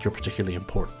they think you're particularly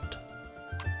important.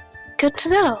 Good to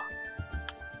know.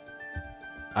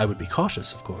 I would be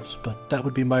cautious, of course, but that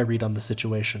would be my read on the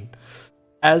situation.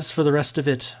 As for the rest of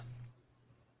it,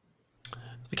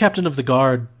 the captain of the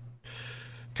guard,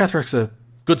 Catherick's a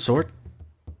good sort.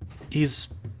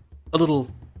 He's a little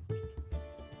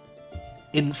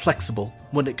inflexible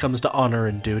when it comes to honor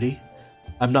and duty.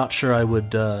 I'm not sure I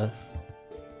would, Where's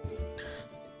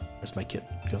my kid?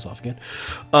 Goes off again.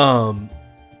 I'm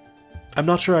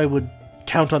not sure I would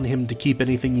count on him to keep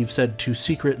anything you've said too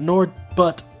secret,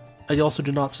 but I also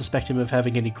do not suspect him of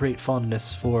having any great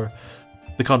fondness for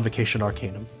the Convocation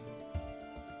Arcanum.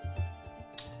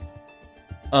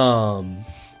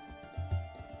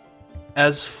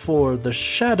 As for the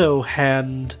Shadow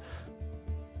Hand,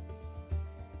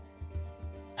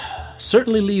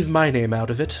 certainly leave my name out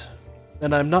of it,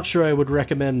 and I'm not sure I would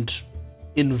recommend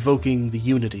invoking the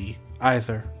Unity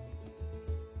either.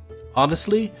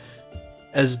 Honestly,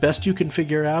 as best you can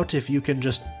figure out, if you can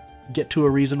just get to a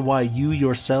reason why you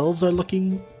yourselves are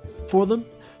looking for them,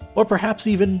 or perhaps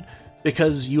even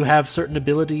because you have certain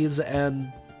abilities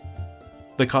and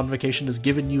the Convocation has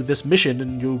given you this mission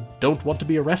and you don't want to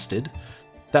be arrested,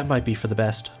 that might be for the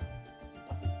best.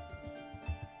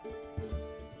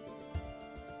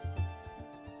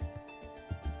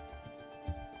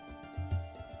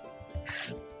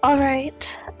 All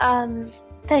right.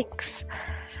 Thanks.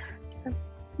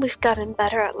 We've gotten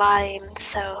better at lying,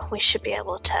 so we should be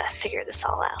able to figure this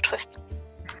all out with...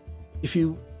 If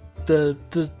you... The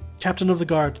captain of the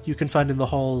guard you can find in the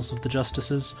halls of the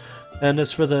justices, and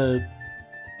as for the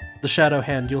Shadow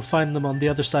Hand, you'll find them on the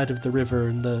other side of the river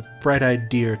in the Bright-Eyed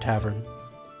Deer Tavern.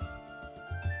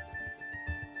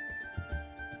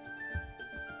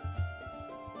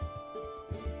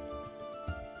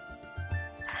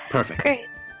 Perfect. Great.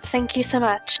 Thank you so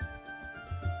much.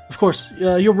 Of course,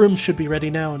 your room should be ready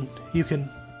now, and you can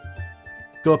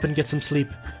go up and get some sleep.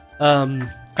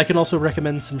 I can also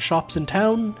recommend some shops in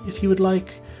town, if you would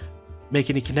like. Make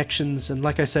any connections, and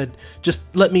like I said,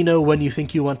 just let me know when you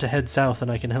think you want to head south, and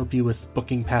I can help you with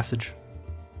booking passage.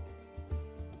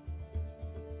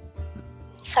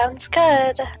 Sounds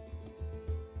good.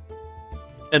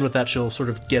 And with that, she'll sort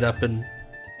of get up and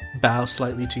bow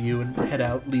slightly to you and head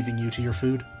out, leaving you to your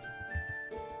food.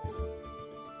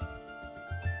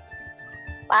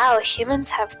 Wow, humans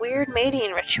have weird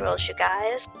mating rituals, you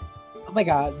guys. Oh my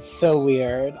god, so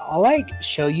weird. I'll like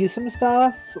show you some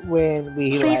stuff when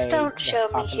we Please like, don't show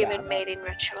me talk human about it. mating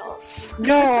rituals.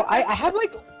 No, I have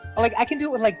like I can do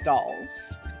it with like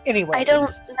dolls. Anyway, I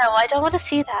don't want to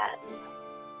see that.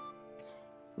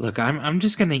 Look, I'm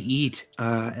just gonna eat,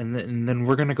 and then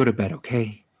we're gonna go to bed,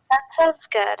 okay? That sounds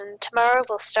good, and tomorrow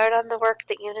we'll start on the work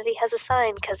that Unity has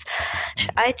assigned, because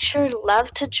I'd sure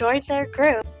love to join their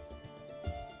group.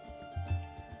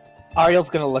 Ariel's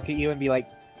gonna look at you and be like,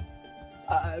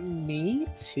 me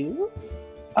too?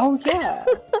 Oh yeah.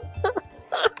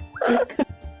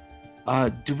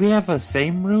 Do we have a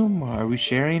same room? Or are we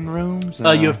sharing rooms? You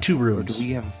have 2 Or rooms. do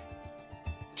we have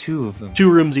 2 of them?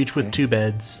 2 rooms each with Okay. 2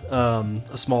 beds, a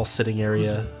small sitting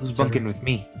area. Who's etc. bunking with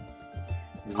me?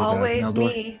 Is it, Always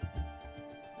Naldor? me.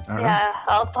 All right. Yeah,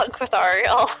 I'll bunk with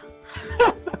Ariel.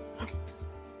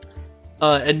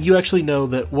 And you actually know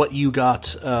that what you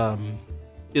got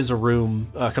is a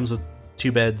room, comes with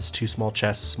 2 beds, 2 small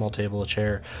chests, small table, a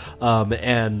chair,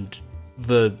 and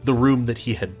the room that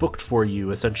he had booked for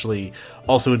you essentially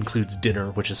also includes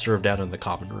dinner, which is served out in the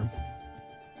common room.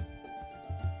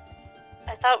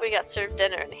 I thought we got served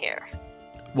dinner in here.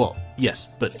 Well, yes,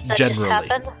 but Does that generally, just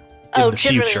happen? in Oh, the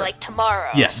generally, future. like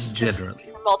tomorrow. Yes. Generally.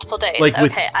 For multiple days. Like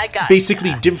with okay, I got basically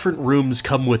that. different rooms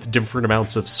come with different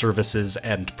amounts of services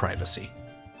and privacy.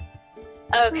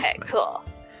 Okay, That's nice. cool.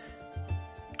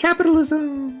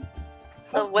 Capitalism.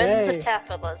 The winds Okay. of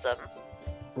capitalism.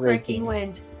 Breaking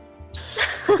wind.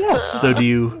 Yes. So do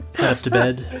you head up to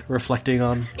bed, reflecting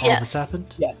on all Yes. that's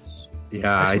happened? Yes.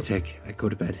 Yeah, Excellent. I go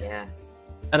to bed. Yeah.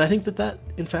 And I think that,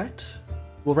 in fact,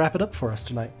 will wrap it up for us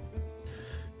tonight.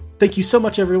 Thank you so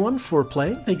much, everyone, for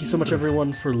playing. Thank you so much,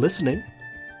 everyone, for listening.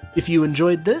 If you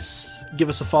enjoyed this, give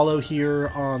us a follow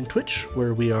here on Twitch,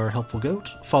 where we are Helpful Goat.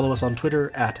 Follow us on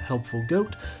Twitter at Helpful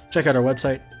Goat. Check out our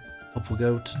website,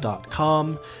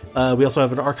 helpfulgoat.com. We also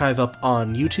have an archive up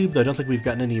on YouTube, though I don't think we've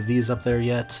gotten any of these up there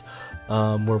yet,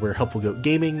 where we're Helpful Goat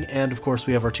Gaming. And, of course,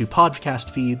 we have our 2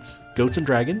 podcast feeds, Goats and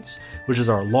Dragons, which is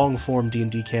our long-form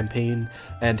D&D campaign,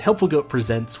 and Helpful Goat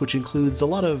Presents, which includes a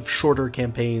lot of shorter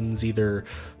campaigns, either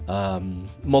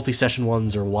multi-session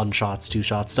ones or one-shots,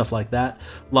 2-shots, stuff like that.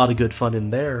 A lot of good fun in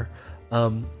there.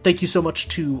 Thank you so much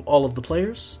to all of the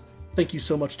players. Thank you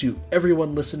so much to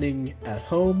everyone listening at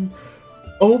home.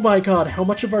 Oh my god, how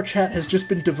much of our chat has just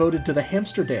been devoted to the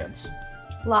hamster dance?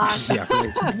 Lots. Yeah,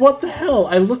 right. What the hell?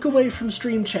 I look away from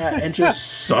stream chat and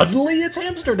just suddenly it's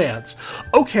hamster dance.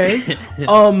 Okay.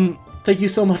 Thank you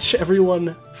so much,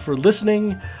 everyone, for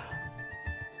listening.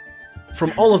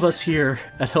 From all of us here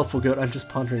at Helpful Goat, I'm just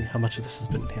pondering how much of this has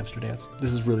been hamster dance.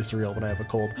 This is really surreal when I have a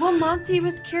cold. Well, Monty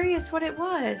was curious what it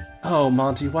was. Oh,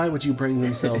 Monty, why would you bring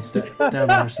themselves down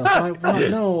on yourself? Why?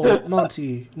 No,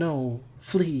 Monty, no.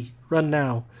 Flee. Run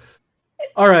now.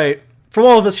 All right. From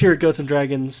all of us here at Goats and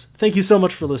Dragons, thank you so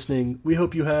much for listening. We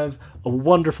hope you have a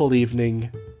wonderful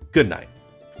evening. Good night.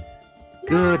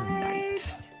 Good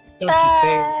night.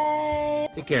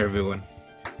 Take care, everyone.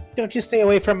 Don't you stay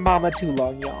away from Mama too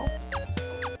long, y'all.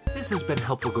 This has been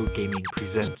Helpful Goat Gaming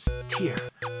presents Tier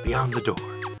Beyond the Door.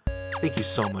 Thank you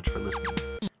so much for listening.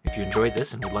 If you enjoyed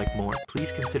this and would like more,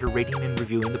 please consider rating and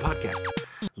reviewing the podcast,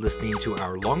 listening to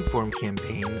our long-form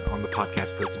campaign on the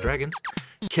podcast Goats and Dragons,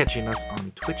 catching us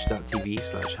on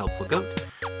twitch.tv/helpfulgoat,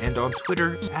 and on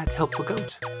Twitter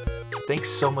 @helpfulgoat. Thanks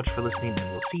so much for listening,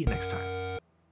 and we'll see you next time.